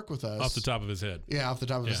not going to work with us. Off the top of his head. Yeah, off the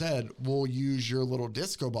top of his head. We'll use your little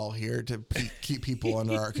disco ball here to keep people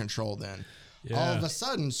under our control then. Yeah. All of a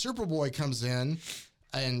sudden, Superboy comes in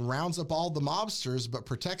and rounds up all the mobsters, but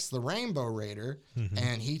protects the Rainbow Raider.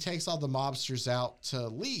 And he takes all the mobsters out to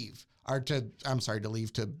leave.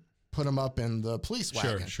 To put them up in the police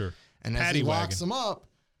wagon. Sure. And as he locks them up,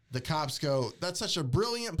 the cops go, that's such a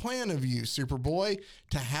brilliant plan of you, Superboy,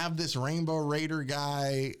 to have this Rainbow Raider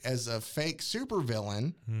guy as a fake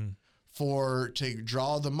supervillain to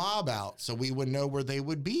draw the mob out so we would know where they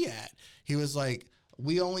would be at. He was like,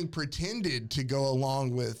 we only pretended to go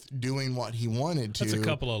along with doing what he wanted to. That's a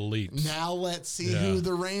couple of leaps. Now let's see who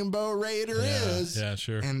the Rainbow Raider is. Yeah,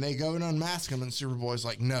 sure. And they go and unmask him, and Superboy's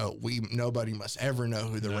like, no, nobody must ever know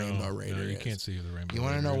who the Rainbow Raider is. You can't see who the Rainbow Raider is. You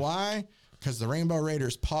want to know why? Because the Rainbow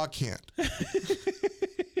Raider's Pa Kent.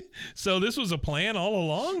 So this was a plan all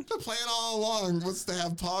along? The plan all along was to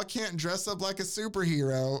have Pa Kent dress up like a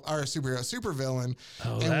supervillain.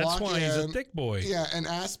 Oh, and that's walk why he's a in, thick boy. Yeah, and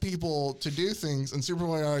ask people to do things. And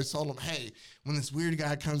Superboy always told him, hey, when this weird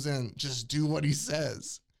guy comes in, just do what he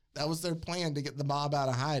says. That was their plan to get the mob out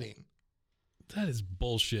of hiding. That is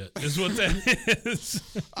bullshit, is what that is.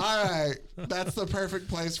 All right. That's the perfect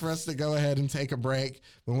place for us to go ahead and take a break.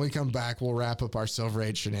 When we come back, we'll wrap up our Silver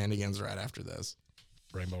Age shenanigans right after this.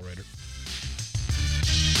 Rainbow Raider.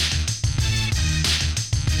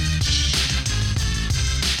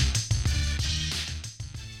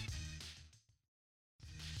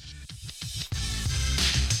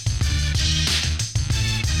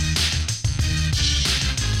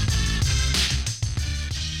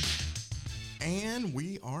 And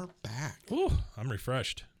we are back. Ooh, I'm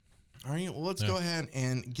refreshed. All right, well, let's go ahead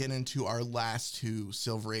and get into our last two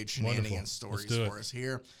Silver Age Shenanigans stories for us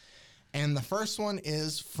here. And the first one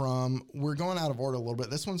is from, we're going out of order a little bit.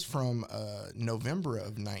 This one's from November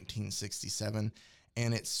of 1967,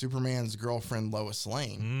 and it's Superman's girlfriend, Lois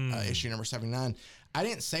Lane, issue number 79. I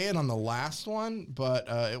didn't say it on the last one, but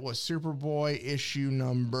it was Superboy issue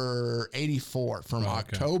number 84 from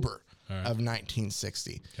October of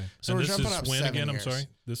 1960. Okay. So and we're jumping up 7 again? years. I'm sorry.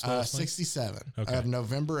 This 67 of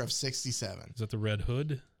November of 67. Is that the Red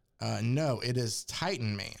Hood? No, it is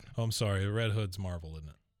Titan Man. Oh, I'm sorry. The Red Hood's Marvel, isn't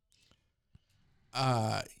it?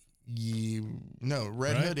 No,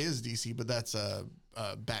 Red Hood is DC, but that's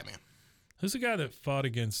Batman. Who's the guy that fought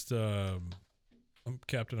against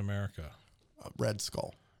Captain America? Red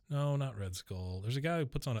Skull. No, not Red Skull. There's a guy who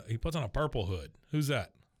puts on a purple hood. Who's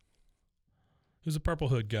that? Who's the purple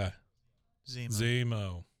hood guy?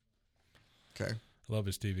 Zemo. Okay. I love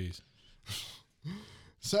his TVs.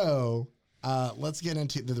 So let's get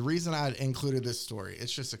into the reason I included this story.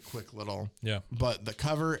 It's just a quick little. Yeah. But the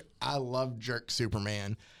cover, I love Jerk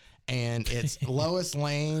Superman. And it's Lois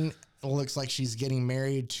Lane. Looks like she's getting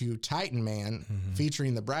married to Titan Man,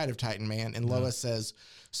 featuring the bride of Titan Man. And Lois says,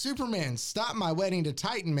 Superman, stop my wedding to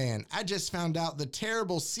Titan Man. I just found out the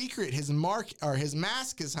terrible secret his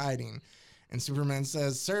mask is hiding. And Superman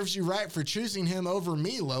says, serves you right for choosing him over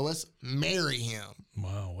me, Lois. Marry him.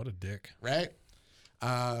 Wow, what a dick. Right?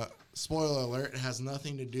 Spoiler alert, it has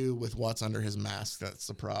nothing to do with what's under his mask. That's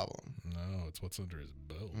the problem. No, it's what's under his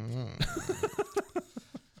belt.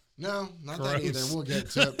 No, not that either. We'll get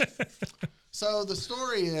to it. So the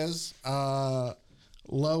story is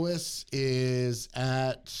Lois is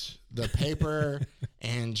at the paper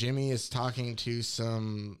and Jimmy is talking to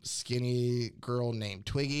some skinny girl named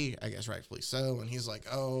Twiggy, I guess rightfully so. And he's like,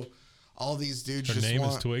 oh, all these dudes her just name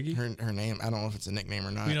want... is Twiggy? Her name, I don't know if it's a nickname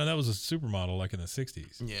or not. You know, that was a supermodel like in the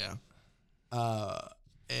 60s. Yeah.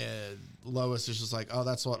 And Lois is just like, oh,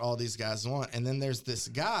 that's what all these guys want. And then there's this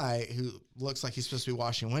guy who looks like he's supposed to be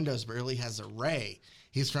washing windows, but really has a ray.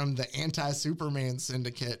 He's from the Anti-Superman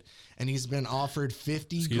Syndicate, and he's been offered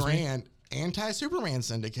 50 grand. Anti-Superman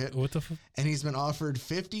Syndicate. What the and he's been offered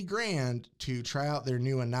 50 grand to try out their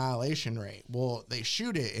new annihilation ray. Well, they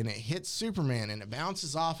shoot it, and it hits Superman, and it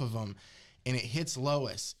bounces off of him, and it hits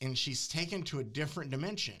Lois, and she's taken to a different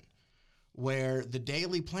dimension, where the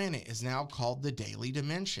Daily Planet is now called the Daily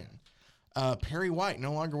Dimension. Perry White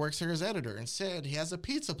no longer works there as editor. Instead, he has a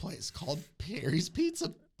pizza place called Perry's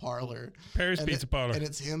Pizza Parlor. Parlor. And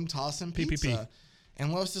it's him tossing pizza. PPP.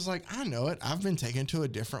 And Lois is like, I know it. I've been taken to a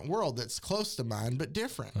different world that's close to mine, but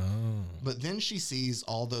different. Oh. But then she sees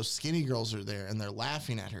all those skinny girls are there, and they're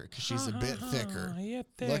laughing at her because she's a bit thicker.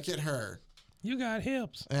 Thick. Look at her. You got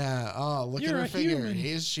hips. Yeah. Oh, look at her figure.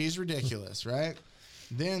 She's ridiculous, right?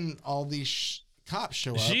 Then all these cops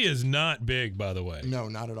show up. She is not big, by the way. No,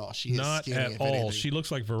 not at all. She is not skinny, at all. She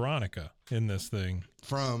looks like Veronica in this thing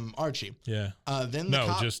from Archie. Yeah. Then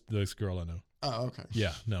just this girl I know. Oh, okay.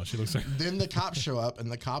 Yeah, no, she looks like. Then the cops show up,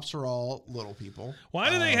 and the cops are all little people.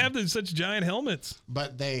 Why do they have such giant helmets?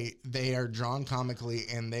 But they are drawn comically,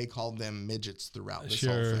 and they call them midgets throughout this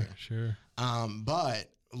whole thing. Sure.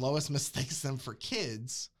 But Lois mistakes them for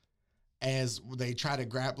kids. As they try to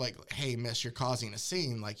grab, like, hey, miss, you're causing a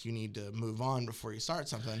scene. Like, you need to move on before you start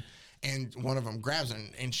something. And one of them grabs her,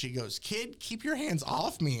 and she goes, kid, keep your hands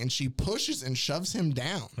off me. And she pushes and shoves him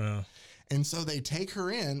down. Oh. And so they take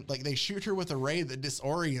her in, like, they shoot her with a ray that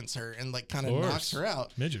disorients her and, like, kind of knocks her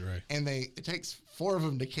out. Midget ray. And it takes 4 of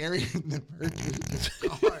them to carry her to the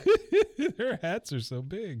car. Their hats are so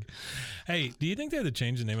big. Hey, do you think they had to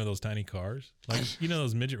change the name of those tiny cars? Like, you know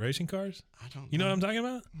those midget racing cars? I don't know. You know what I'm talking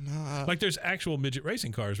about? No. Like, there's actual midget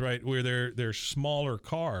racing cars, right? Where they're smaller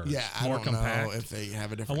cars. Yeah, more I don't compact. know if they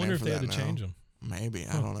have a different I wonder name if they for had to change them. Maybe.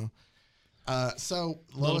 I don't know. So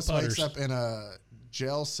Lois wakes up in a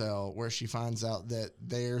jail cell where she finds out that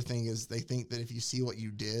their thing is they think that if you see what you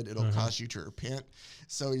did, it'll cause you to repent.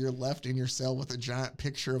 So you're left in your cell with a giant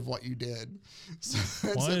picture of what you did. So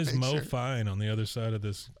why is Mo Fine on the other side of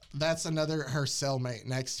this? That's her cellmate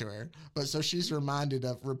next to her. But so she's reminded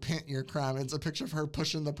of repent your crime. It's a picture of her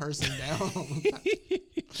pushing the person down.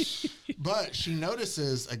 But she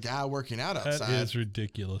notices a guy working out outside. That is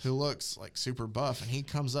ridiculous. Who looks like super buff. And he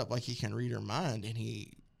comes up like he can read her mind, and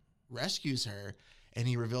he rescues her. And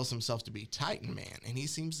he reveals himself to be Titan Man, and he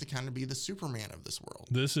seems to kind of be the Superman of this world.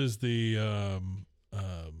 This is the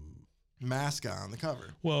mascot on the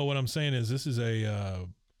cover. Well, what I'm saying is this is a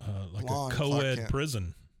co-ed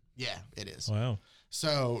prison. Yeah, it is. Wow.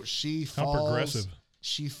 So she How progressive.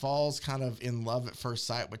 she falls kind of in love at first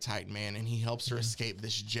sight with Titan Man, and he helps her escape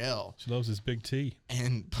this jail. She loves his big T.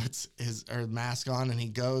 And puts her mask on, and he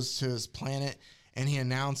goes to his planet, and he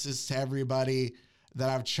announces to everybody that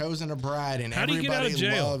I've chosen a bride, and How do you everybody get out of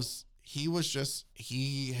jail? loves. He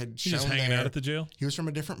had He's just hanging out at the jail? He was from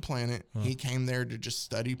a different planet. He came there to just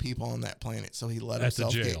study people on that planet, so he let At the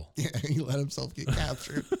himself jail. he let himself get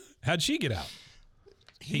captured. How'd she get out?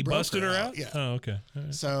 He broke busted her out? Yeah. Oh, okay. All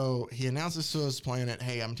right. So he announces to his planet,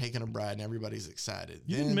 "Hey, I'm taking a bride," and everybody's excited.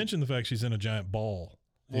 You didn't mention the fact she's in a giant ball.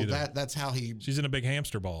 Well, either. that's how he. She's in a big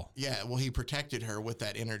hamster ball. Yeah, well, he protected her with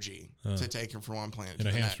that energy to take her from one planet In to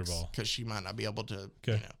a the hamster next, ball. because she might not be able to,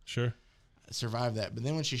 Okay. Sure. survive that. But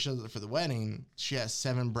then when she shows up for the wedding, she has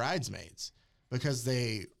 7 bridesmaids, because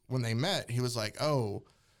when they met, he was like, "Oh,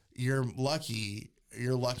 you're lucky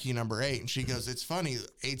number 8," and she goes, "It's funny,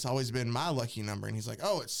 8's always been my lucky number," and he's like,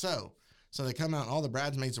 "Oh, it's so." So they come out, and all the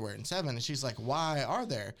bridesmaids are wearing 7, and she's like, "Why are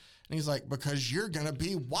there?" And he's like, "Because you're gonna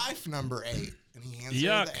be wife number 8," and he hands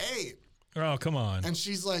her the 8. Oh, come on. And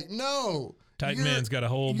she's like, "No, Titan Man's got a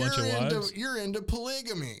whole bunch of wives. You're into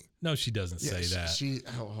polygamy." No, she doesn't say that.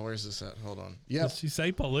 Where's this at? Hold on. Yep. Does she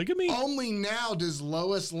say polygamy? Only now does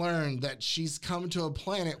Lois learn that she's come to a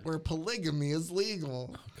planet where polygamy is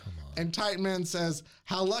legal. Oh, come on. And Titan Man says,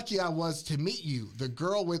 "How lucky I was to meet you, the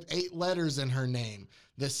girl with 8 letters in her name,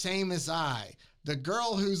 the same as I, the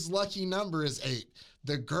girl whose lucky number is 8,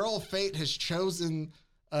 the girl fate has chosen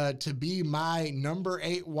to be my number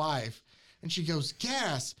 8 wife." And she goes,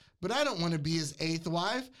 "Gas, but I don't want to be his 8th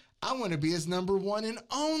wife. I want to be his number 1 and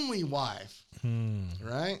only wife."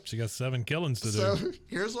 Right? She got 7 killings to do. So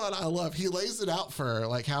here's what I love. He lays it out for her,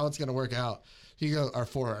 like how it's going to work out. He goes, or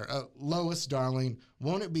for her, "Lois, darling,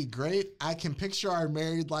 won't it be great? I can picture our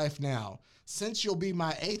married life now. Since you'll be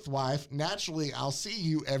my 8th wife, naturally, I'll see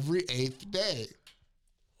you every 8th day."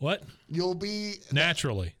 What? You'll be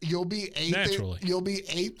Naturally. You'll be 8th. Naturally. You'll be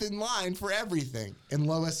 8th in line for everything. And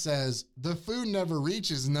Lois says, "The food never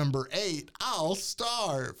reaches number 8. I'll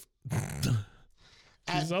starve."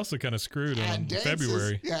 She's also kind of screwed on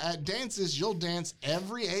February. Yeah, at dances, you'll dance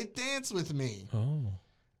every 8th dance with me. Oh.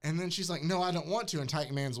 And then she's like, "No, I don't want to." And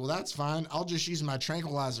Titan Man's, "Well, that's fine. I'll just use my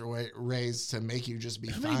tranquilizer rays to make you just be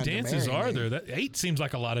How fine." many dances to marry are me. there? That 8 seems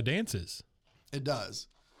like a lot of dances. It does.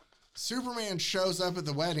 Superman shows up at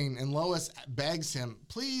the wedding, and Lois begs him,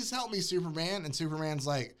 "Please help me, Superman." And Superman's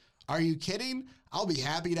like, "Are you kidding? I'll be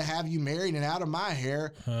happy to have you married and out of my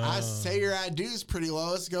hair. I say your I do's, pretty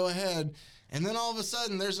Lois. Go ahead." And then all of a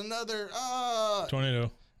sudden, there's another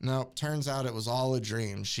Tornado. No, turns out it was all a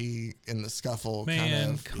dream. She, in the scuffle,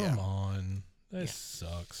 Man, come on. This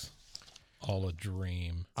sucks. All a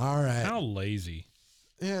dream. All right. How lazy.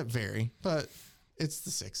 Yeah, very. But it's the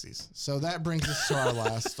 60s. So that brings us to our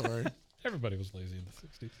last story. Everybody was lazy in the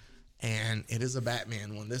 60s. And it is a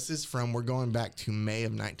Batman one. This is from, we're going back to May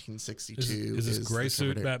of 1962. Is this gray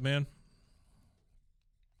suit Batman?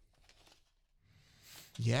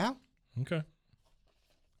 Yeah. Okay.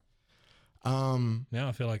 Now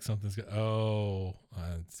I feel like something's got. Oh,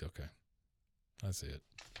 it's okay. I see it.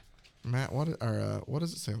 Matt, what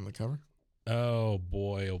does it say on the cover? Oh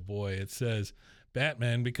boy! It says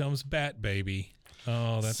Batman becomes Bat Baby.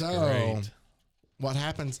 Oh, that's great. What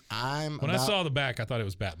happens? When I saw the back, I thought it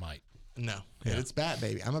was Batmite. No, it's Bat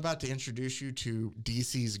Baby. I'm about to introduce you to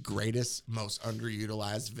DC's greatest, most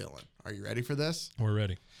underutilized villain. Are you ready for this? We're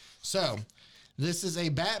ready. So, this is a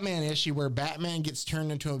Batman issue where Batman gets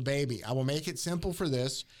turned into a baby. I will make it simple for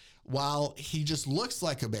this. While he just looks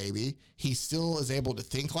like a baby, he still is able to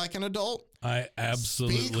think like an adult. I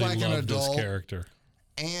absolutely speak like an love this adult, character.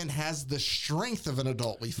 And has the strength of an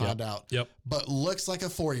adult, we find out. Yep. But looks like a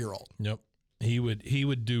 4-year-old. Yep. He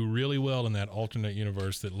would do really well in that alternate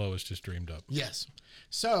universe that Lois just dreamed up. Yes.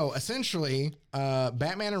 So essentially,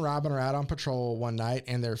 Batman and Robin are out on patrol one night,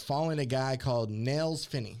 and they're following a guy called Nails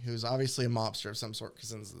Finney, who's obviously a mobster of some sort,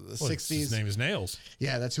 because in the 60s. His name is Nails.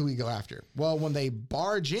 Yeah, that's who we go after. Well, when they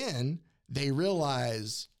barge in, they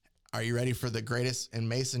realize, are you ready for the greatest, and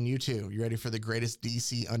Mason, you too, you ready for the greatest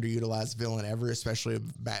DC underutilized villain ever, especially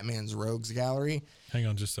of Batman's Rogues Gallery? Hang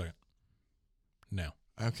on just a second. Now.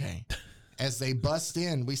 Okay. As they bust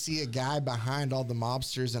in, we see a guy behind all the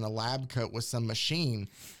mobsters in a lab coat with some machine.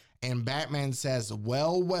 And Batman says,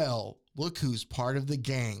 well, look who's part of the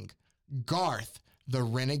gang. Garth, the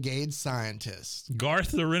renegade scientist. Garth,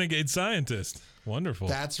 the renegade scientist. Wonderful.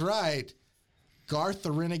 That's right. Garth,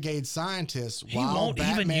 the renegade scientist. He won't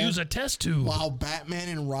even use a test tube. While Batman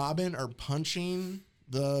and Robin are punching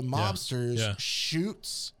the mobsters,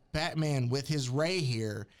 shoots Batman with his ray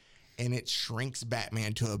here. And it shrinks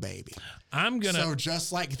Batman to a baby. So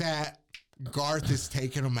just like that, Garth is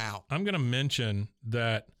taking him out. I'm going to mention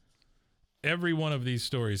that every one of these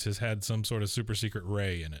stories has had some sort of super secret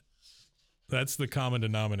ray in it. That's the common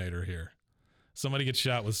denominator here. Somebody gets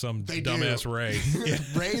shot with some dumbass ray.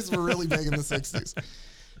 Rays were really big in the 60s.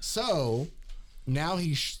 So now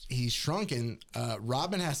he's shrunken.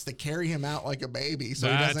 Robin has to carry him out like a baby so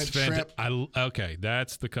he doesn't trip. Okay,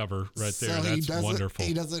 that's the cover right there. So that's wonderful.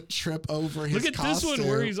 He doesn't trip over his Look at costume. this one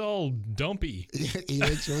where he's all dumpy. He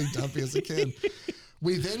looks really dumpy as a kid.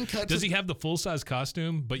 We then cut. Does he have the full size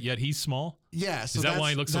costume, but yet he's small? Yeah. So is that why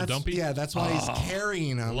he looks so dumpy? Yeah, that's why he's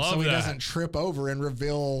carrying him so he doesn't trip over and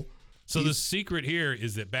reveal. So the secret here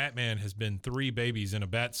is that Batman has been 3 babies in a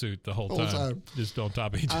bat suit the whole time, just on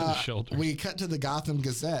top of each other's shoulders. We cut to the Gotham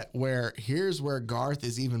Gazette, where here's where Garth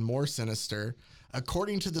is even more sinister.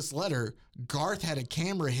 According to this letter, Garth had a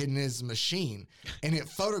camera hidden in his machine, and it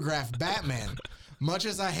photographed Batman. Much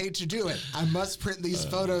as I hate to do it, I must print these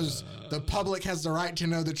photos. The public has the right to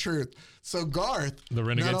know the truth. So Garth, the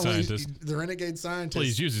renegade scientist,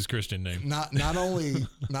 please use his Christian name. Not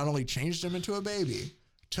only changed him into a baby,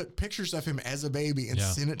 took pictures of him as a baby and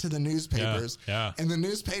sent it to the newspapers. Yeah. And the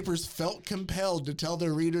newspapers felt compelled to tell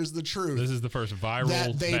their readers the truth. This is the first viral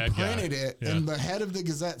that they bad printed guy. it, and the head of the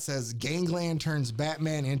Gazette says, "Gangland turns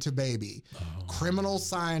Batman into baby. Criminal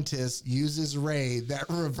scientist uses ray that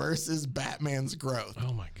reverses Batman's growth."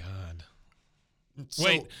 Oh my God! So,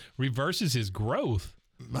 wait, reverses his growth?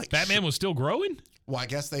 Like Batman was still growing? Well, I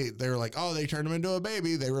guess they were like, oh, they turned him into a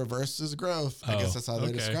baby. They reversed his growth. I guess that's how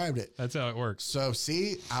they described it. That's how it works. So,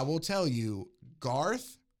 see, I will tell you,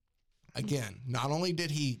 Garth, again, not only did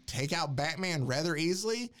he take out Batman rather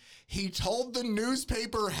easily, he told the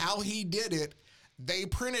newspaper how he did it. They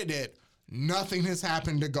printed it. Nothing has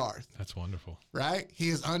happened to Garth. That's wonderful. Right? He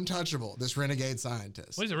is untouchable, this renegade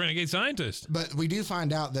scientist. Well, he's a renegade scientist. But we do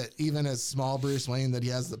find out that even as small Bruce Wayne, that he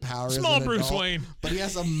has the power as an Bruce adult, Wayne. But he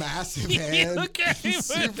has a massive head. Look at him with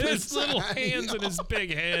Super his little tiny. hands and his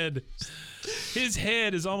big head. His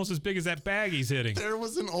head is almost as big as that bag he's hitting. There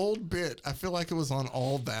was an old bit, I feel like it was on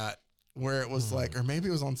All That, where it was like, or maybe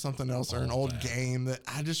it was on something else, or an old game that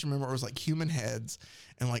I just remember it was like human heads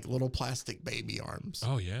and like little plastic baby arms.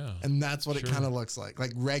 Oh, yeah. And that's what it kind of looks like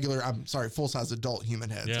regular, full-size adult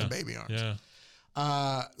human heads and baby arms.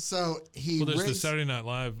 Yeah. So there's the Saturday Night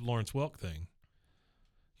Live Lawrence Welk thing.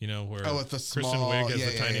 You know, where with the Kristen small, Wiig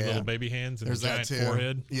has the tiny little baby hands and the giant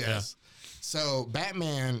forehead. Yes. So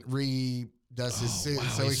Batman does his suit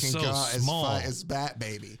so he can go out as Bat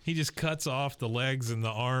Baby. He just cuts off the legs and the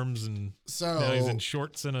arms, and so now he's in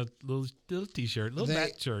shorts and a little t-shirt,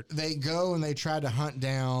 bat shirt. They go and they try to hunt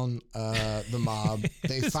down the mob.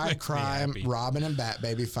 They fight crime. Robin and Bat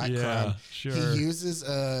Baby fight crime. Sure. He uses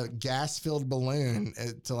a gas-filled balloon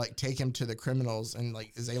to like take him to the criminals, and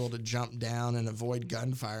like is able to jump down and avoid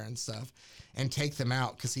gunfire and stuff, and take them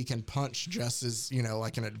out because he can punch just as,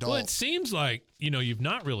 like an adult. Well, it seems like, you've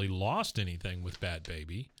not really lost anything with Bat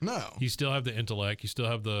Baby. No. You still have the intellect. You still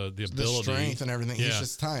have the ability. The strength and everything. Yeah. He's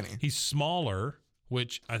just tiny. He's smaller,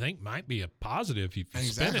 which I think might be a positive if you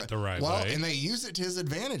spin it the right way. Well, and they use it to his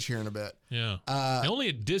advantage here in a bit. Yeah. The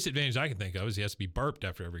only disadvantage I can think of is he has to be burped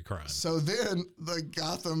after every crime. So then the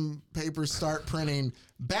Gotham papers start printing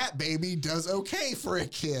Bat Baby does okay for a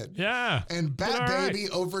kid. Yeah. And Bat Baby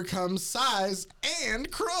overcomes size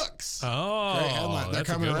and crooks. Oh. Great headline. They're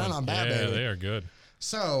coming around on Bat Baby. Yeah, they are good.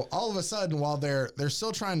 So all of a sudden, while they're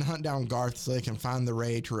still trying to hunt down Garth so they can find the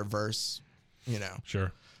ray to reverse,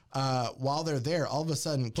 Sure. While they're there, all of a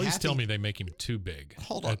sudden, please tell me they make him too big.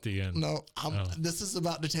 Hold on. At the end. No, this is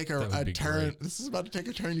about to take a turn. Great. This is about to take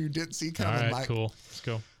a turn you didn't see coming, all right, Mike. Cool. Let's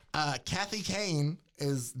go. Kathy Kane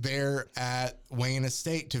is there at Wayne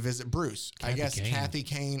Estate to visit Bruce. I guess Kathy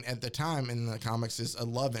Kane at the time in the comics is a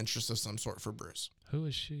love interest of some sort for Bruce. Who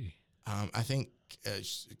is she? I think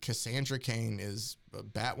Cassandra Kane is a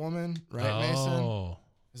Batwoman, right, Mason?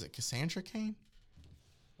 Is it Cassandra Kane?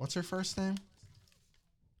 What's her first name?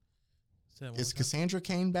 Is Cassandra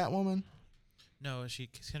Kane Batwoman? No,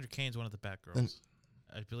 Cassandra Kane's one of the Batgirls.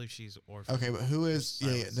 I believe she's orphan. Okay, but who is?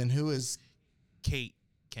 Then who is? Kate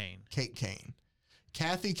Kane. Kate Kane.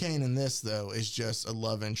 Kathy Kane in this though is just a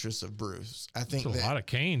love interest of Bruce. I think there's a lot of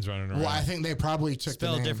Kanes running around. Well, I think they probably took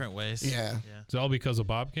spelled the name different ways. Yeah. Is it all because of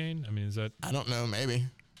Bob Kane? I mean, is that? I don't know. Maybe.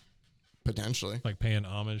 Potentially. Like paying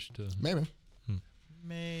homage to. Maybe.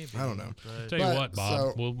 Maybe. I don't know. Tell you what,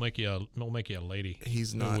 Bob, we'll make you a lady.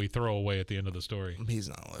 He's not. We throw away at the end of the story. He's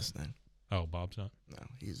not listening. Oh, Bob's not. No,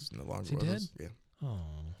 he's no longer with us. Yeah. Oh,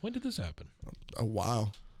 when did this happen? A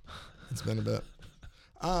while. It's been a bit.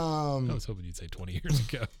 I was hoping you'd say 20 years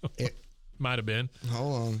ago. Might have been.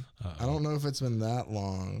 Hold on. I don't know if it's been that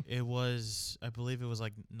long. It was, I believe it was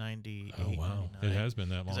like 98. Oh, wow. 99. It has been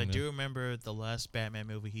that long. Because I then. do remember the last Batman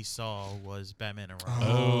movie he saw was Batman and Robin.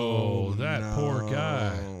 Oh, that poor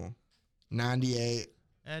guy. 98.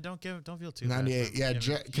 Don't feel too 98. bad.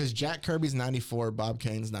 Yeah, because Jack Kirby's 94, Bob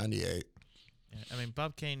Kane's 98. Yeah, I mean,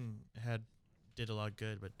 Bob Kane did a lot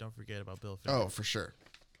good, but don't forget about Bill Finger. Oh, for sure.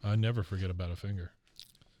 I never forget about a finger.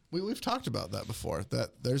 We've talked about that before. That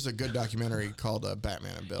there's a good documentary called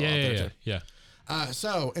Batman and Bill. out Yeah, there yeah, too. yeah.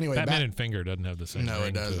 So anyway, Batman and Finger doesn't have the same. no, it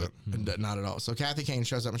ring to doesn't. Not at all. So Kathy Kane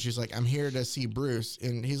shows up and she's like, "I'm here to see Bruce,"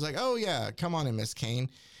 and he's like, "Oh yeah, come on in, Miss Kane."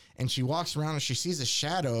 And she walks around and she sees a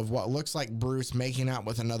shadow of what looks like Bruce making out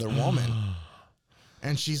with another woman,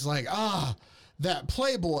 and she's like, that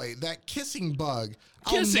playboy, that kissing bug.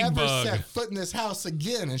 Kissing I'll never bug. set foot in this house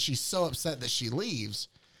again." And she's so upset that she leaves.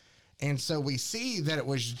 And so we see that it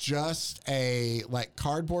was just a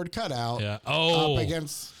cardboard cutout. Yeah. Oh, up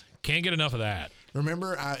against. can't get enough of that.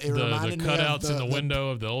 Remember, it The reminded me cutouts of in the window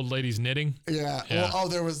of the old lady's knitting. Yeah. Yeah. Well,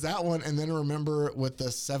 there was that one, and then remember with the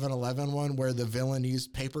 7-Eleven one where the villain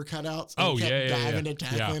used paper cutouts. And kept diving and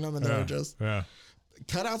tackling them, and they were just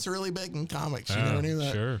cutouts are really big in comics. You never knew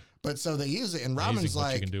that. Sure. But so they use it, and Amazing Robin's what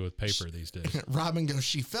like, you can do with paper these days. Robin goes,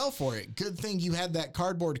 "She fell for it. Good thing you had that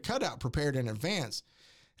cardboard cutout prepared in advance."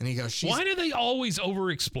 And he goes, Why do they always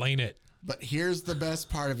over-explain it? But here's the best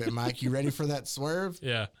part of it, Mike. You ready for that swerve?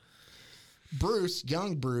 Yeah. Bruce,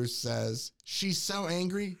 young Bruce, says, "She's so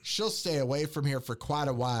angry, she'll stay away from here for quite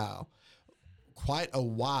a while." Quite a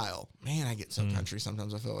while. Man, I get so country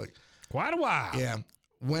sometimes, I feel like. Quite a while. Yeah.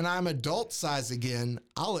 "When I'm adult size again,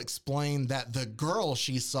 I'll explain that the girl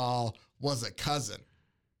she saw was a cousin."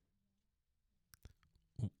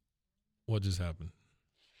 What just happened?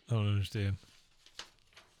 I don't understand.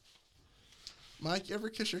 Mike, you ever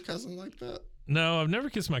kiss your cousin like that? No, I've never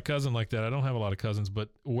kissed my cousin like that. I don't have a lot of cousins, but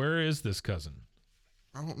where is this cousin?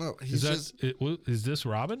 I don't know. Is this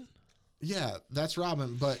Robin? Yeah, that's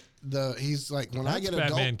Robin. But he's like, when That's I get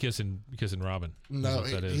Batman adult, kissing Robin. no,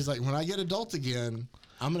 Is what that is. he's like, when I get adult again,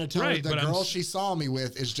 I'm gonna tell her Right, the but girl she saw me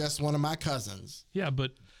with is just one of my cousins. Yeah,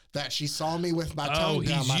 but That she saw me with my oh, tongue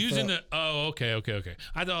down he's my using throat. it. Oh, okay.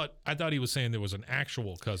 I thought he was saying there was an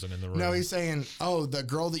actual cousin in the room. No, he's saying, "Oh, the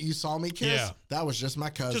girl that you saw me kiss, Yeah. that was just my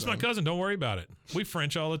cousin." just my cousin. Don't worry about it. We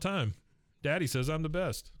French all the time. Daddy says I'm the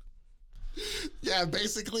best. Yeah,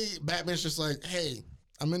 basically, Batman's just like, "Hey,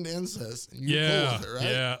 I'm into incest, and you're Yeah, cool with it, right?"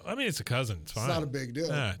 yeah. I mean, it's a cousin. It's fine. It's not a big deal.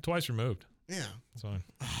 Yeah, twice removed. Yeah, It's fine.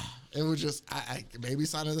 it was just, I maybe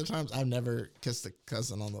sign of the times. I've never kissed a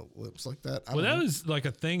cousin on the lips like that. I Well, don't that know. was like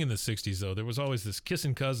a thing in the '60s, though. There was always this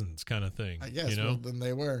kissing cousins kind of thing. I guess. you know, Well, then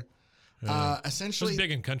they were. it was Essentially,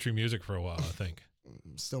 big in country music for a while. I think.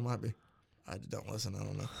 still might be. I don't listen. I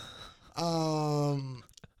don't know.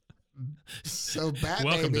 So Bat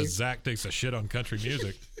Welcome Baby to Zach Takes a Shit on Country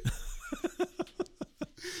Music.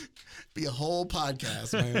 be a whole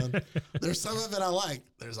podcast, man. There's some of it I like.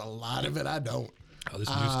 There's a lot of it I don't. Oh, this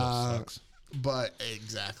new stuff sucks. But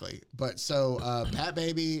exactly. But so Bat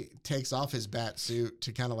Baby takes off his bat suit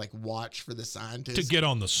to kind of like watch for the scientists. To get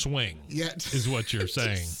on the swing, is what you're to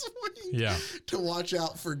saying. swing, Yeah. To watch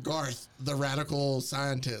out for Garth, the radical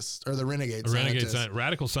scientist or the renegade A renegade scientist.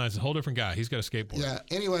 radical science, a whole different guy. He's got a skateboard. Yeah.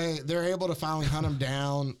 Anyway, they're able to finally hunt him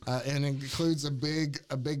down, and it includes a big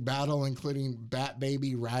battle, including Bat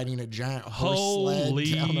Baby riding a giant horse Holy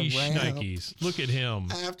sled down a ramp shnikes. Look at him.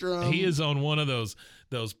 after him. He is on one of those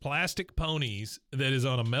plastic ponies that is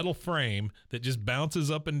on a metal frame that just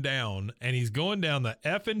bounces up and down, and he's going down the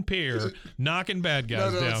effing pier, knocking bad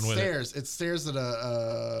guys down it's with stairs. It's stairs at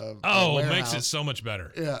a Oh, it warehouse. makes it so much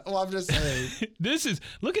better. Yeah. Well, I'm just saying.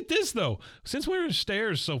 Look at this though. Since where are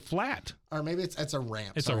stairs so flat? Or maybe it's a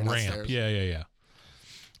ramp. It's Sorry, a not ramp. stairs. Yeah.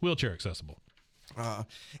 Wheelchair accessible.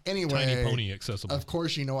 Anyway, Tiny pony accessible. Of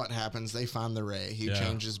course, you know what happens. They find the Ray. He Yeah.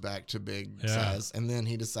 changes back to big Yeah. size, and then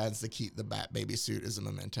he decides to keep the Bat Baby suit as a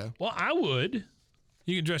memento. Well, I would.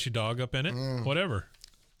 You can dress your dog up in it. Whatever.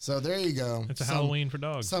 So there you go. It's a Halloween for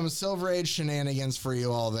dogs. Some Silver Age shenanigans for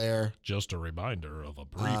you all there. Just a reminder of a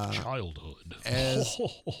brief childhood.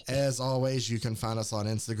 As always, you can find us on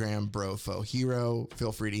Instagram, BroFoHero.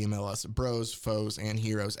 Feel free to email us, bros, foes, and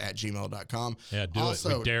heroes @gmail.com. Yeah, do also,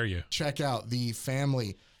 it. We dare you. Check out the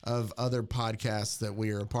family of other podcasts that we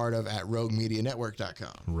are a part of at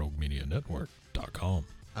RogueMediaNetwork.com. RogueMediaNetwork.com.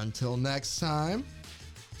 Until next time,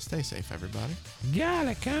 stay safe, everybody. Got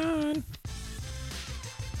it, con.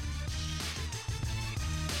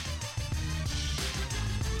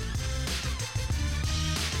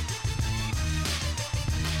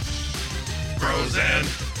 Bros and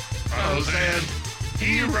foes and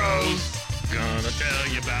heroes Gonna tell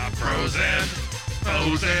you about pros and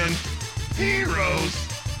foes and heroes.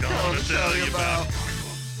 Gonna tell you about.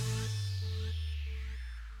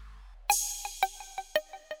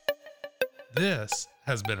 This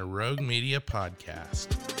has been a Rogue Media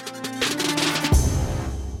podcast.